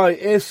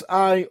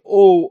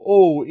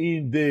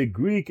in the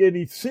Greek, and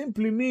it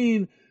simply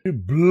means to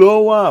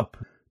blow up,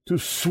 to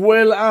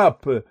swell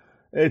up,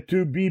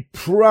 to be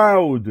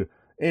proud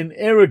and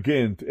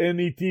arrogant.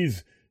 And it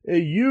is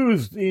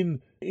used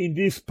in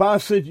this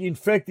passage. In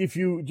fact, if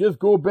you just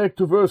go back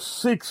to verse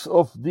 6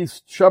 of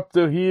this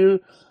chapter here,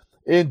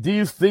 and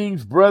these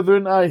things,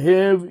 brethren, I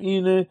have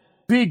in a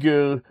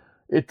figure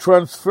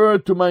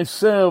transferred to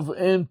myself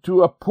and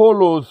to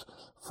Apollos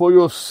for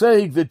your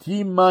sake, that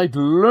ye might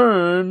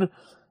learn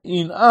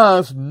in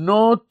us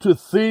not to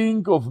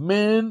think of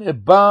men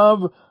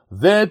above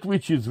that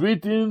which is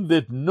written,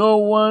 that no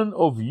one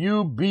of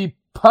you be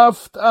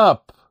puffed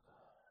up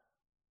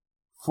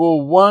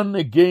for one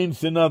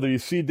against another. You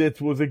see, that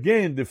was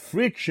again the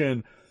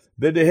friction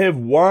that they have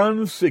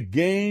once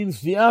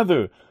against the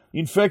other.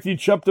 In fact, in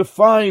chapter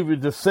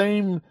 5, the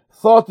same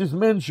thought is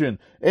mentioned,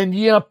 and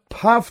ye are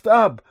puffed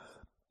up.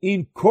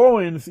 In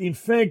Corinth, in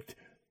fact,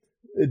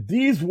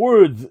 these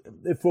words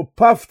for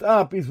puffed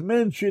up is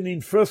mentioned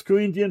in 1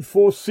 Corinthians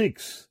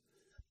 4:6,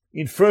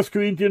 in 1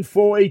 Corinthians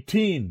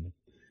 4:18,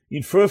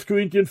 in 1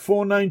 Corinthians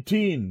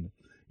 4:19,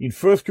 in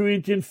 1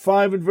 Corinthians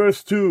 5 and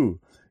verse 2,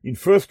 in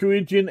 1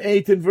 Corinthians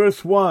 8 and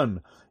verse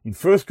 1, in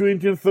 1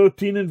 Corinthians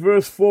 13 and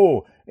verse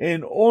 4,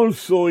 and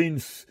also in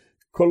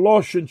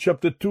Colossians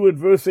chapter 2 and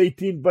verse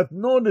 18. But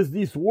notice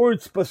this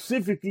word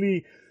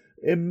specifically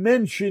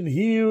mentioned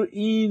here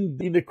in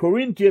the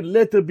Corinthian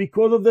letter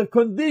because of their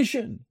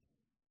condition.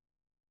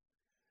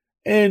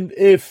 And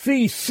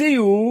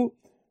phiesio,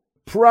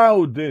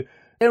 proud,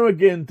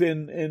 arrogant,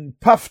 and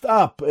puffed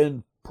up.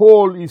 And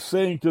Paul is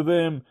saying to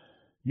them,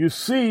 you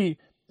see,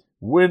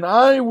 when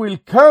I will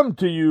come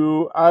to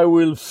you, I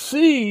will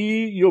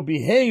see your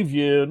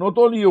behavior, not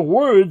only your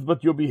words,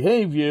 but your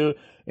behavior,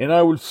 and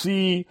I will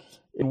see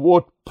in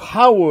what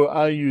power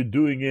are you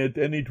doing it,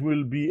 and it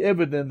will be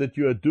evident that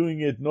you are doing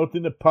it not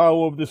in the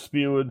power of the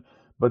Spirit,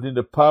 but in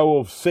the power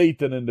of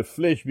Satan and the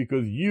flesh,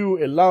 because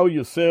you allow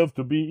yourself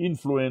to be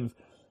influenced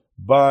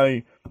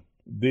by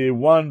the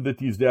one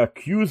that is the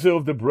accuser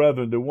of the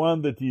brethren, the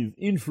one that is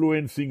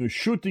influencing or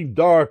shooting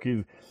dark,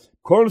 is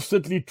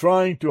constantly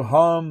trying to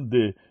harm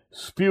the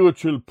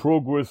spiritual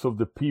progress of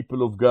the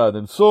people of God.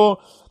 And so,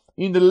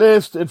 in the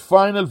last and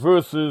final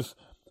verses,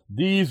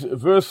 these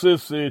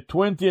verses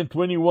 20 and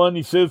 21,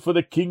 he says, for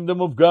the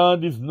kingdom of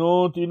God is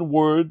not in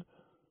word,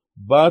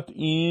 but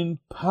in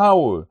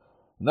power.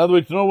 In other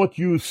words, it's not what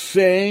you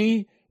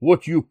say,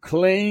 what you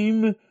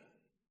claim.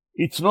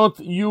 It's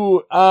not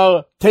you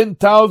are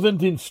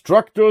 10,000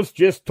 instructors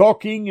just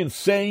talking and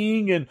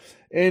saying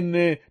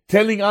and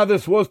telling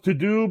others what to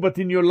do, but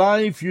in your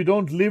life you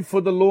don't live for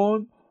the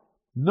Lord.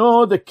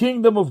 No, the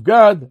kingdom of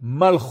God,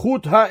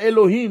 Malchut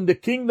HaElohim, the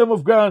kingdom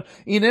of God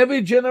in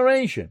every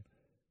generation.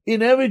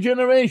 In every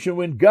generation,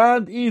 when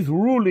God is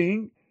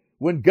ruling,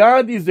 when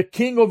God is the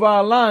king of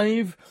our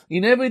life,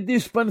 in every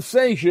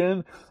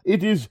dispensation,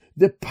 it is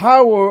the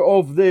power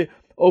of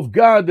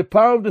God, the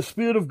power of the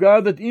Spirit of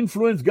God that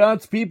influence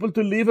God's people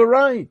to live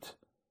aright.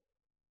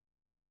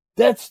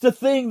 That's the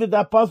thing that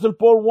the Apostle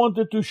Paul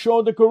wanted to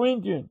show the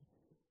Corinthians.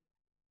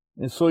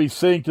 And so he's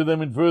saying to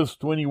them in verse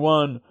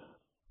 21,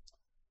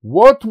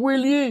 what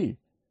will ye?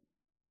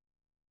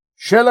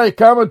 Shall I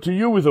come unto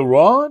you with a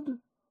rod?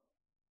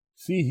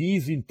 See,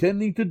 he's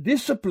intending to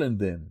discipline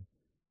them.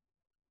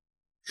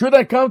 Should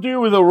I come to you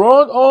with a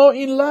rod or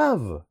in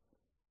love?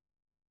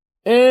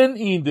 And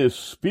in the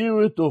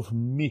spirit of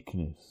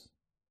meekness.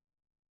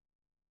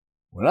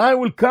 When I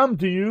will come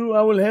to you,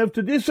 I will have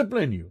to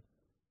discipline you.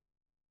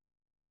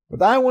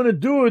 But I want to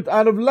do it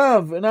out of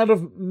love and out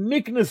of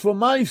meekness for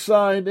my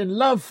side and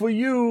love for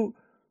you.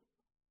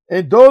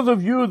 And those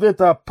of you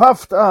that are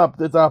puffed up,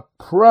 that are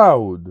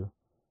proud,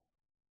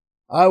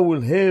 I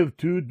will have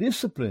to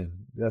discipline.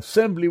 The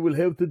assembly will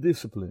have to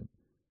discipline.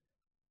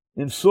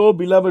 And so,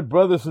 beloved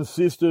brothers and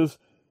sisters,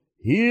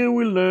 here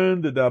we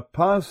learn that the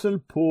Apostle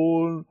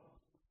Paul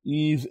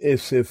is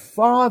as a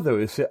father,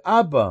 as a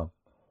Abba,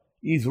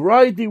 is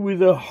writing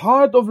with a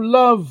heart of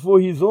love for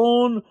his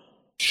own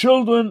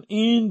children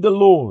in the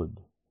Lord.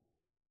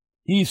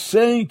 He's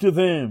saying to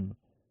them,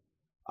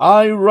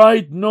 I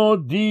write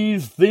not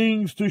these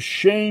things to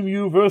shame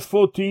you, verse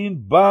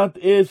 14, but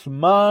as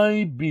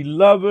my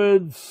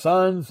beloved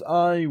sons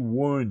I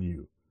warn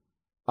you.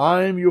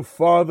 I am your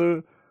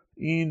father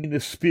in the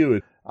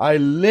Spirit. I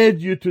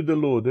led you to the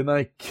Lord, and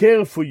I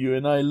care for you,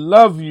 and I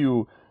love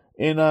you,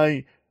 and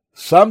I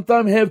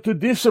sometimes have to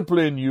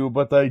discipline you,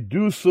 but I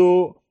do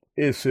so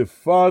as a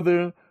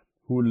father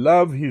who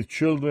loves his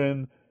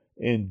children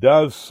and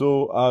does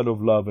so out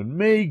of love. And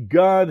may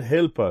God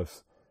help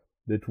us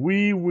that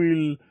we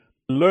will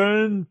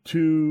learn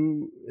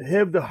to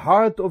have the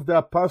heart of the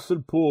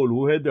Apostle Paul,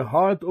 who had the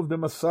heart of the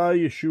Messiah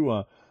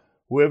Yeshua,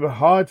 who have a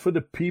heart for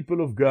the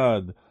people of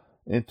God,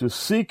 and to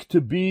seek to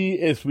be,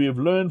 as we have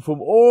learned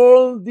from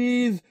all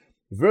these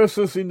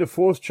verses in the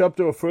 4th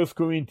chapter of 1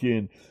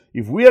 Corinthians,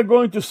 if we are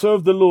going to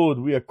serve the Lord,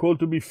 we are called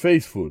to be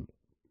faithful.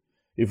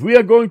 If we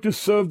are going to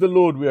serve the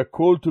Lord, we are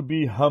called to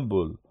be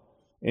humble.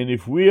 And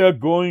if we are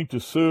going to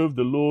serve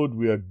the Lord,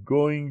 we are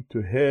going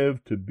to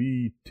have to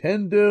be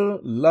tender,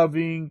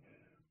 loving,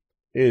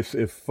 as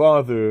a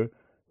father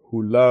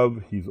who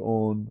loves his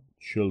own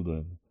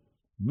children.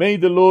 May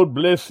the Lord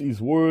bless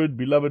His word,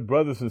 beloved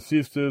brothers and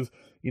sisters.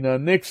 In our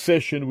next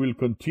session, we'll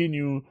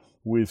continue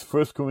with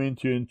 1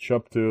 Corinthians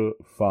chapter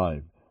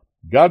 5.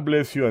 God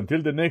bless you.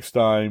 Until the next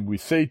time, we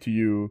say to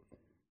you,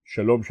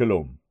 Shalom,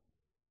 Shalom.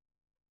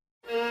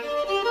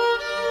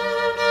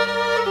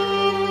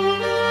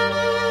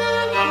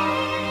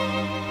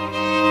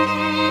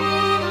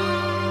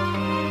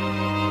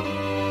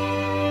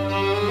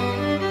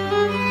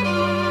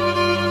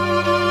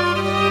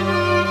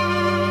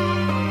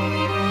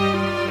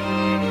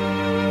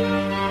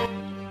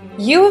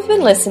 You have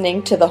been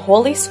listening to the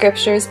Holy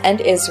Scriptures and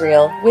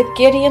Israel with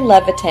Gideon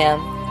Levitam.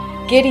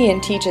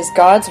 Gideon teaches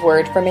God's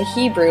Word from a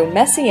Hebrew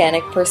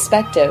Messianic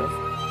perspective.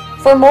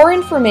 For more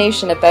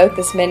information about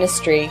this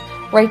ministry,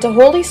 write to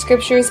Holy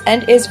Scriptures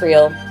and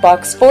Israel,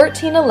 Box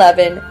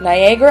 1411,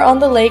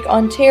 Niagara-on-the-Lake,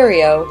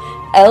 Ontario,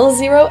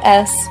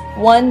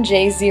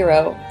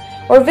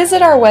 L0S1J0, or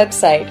visit our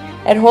website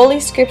at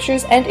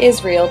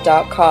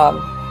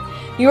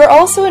holyscripturesandisrael.com. You are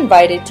also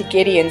invited to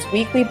Gideon's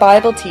weekly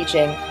Bible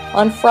teaching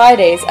on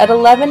Fridays at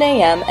 11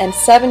 a.m. and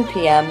 7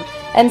 p.m.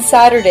 and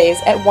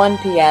Saturdays at 1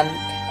 p.m.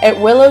 at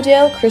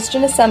Willowdale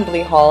Christian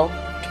Assembly Hall,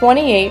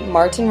 28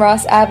 Martin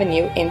Ross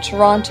Avenue in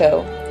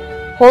Toronto.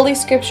 Holy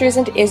Scriptures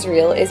and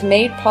Israel is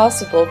made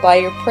possible by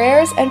your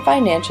prayers and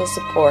financial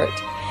support.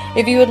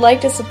 If you would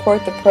like to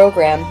support the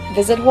program,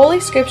 visit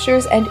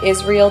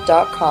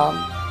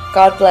holyscripturesandisrael.com.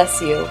 God bless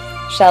you.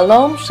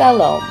 Shalom,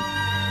 shalom.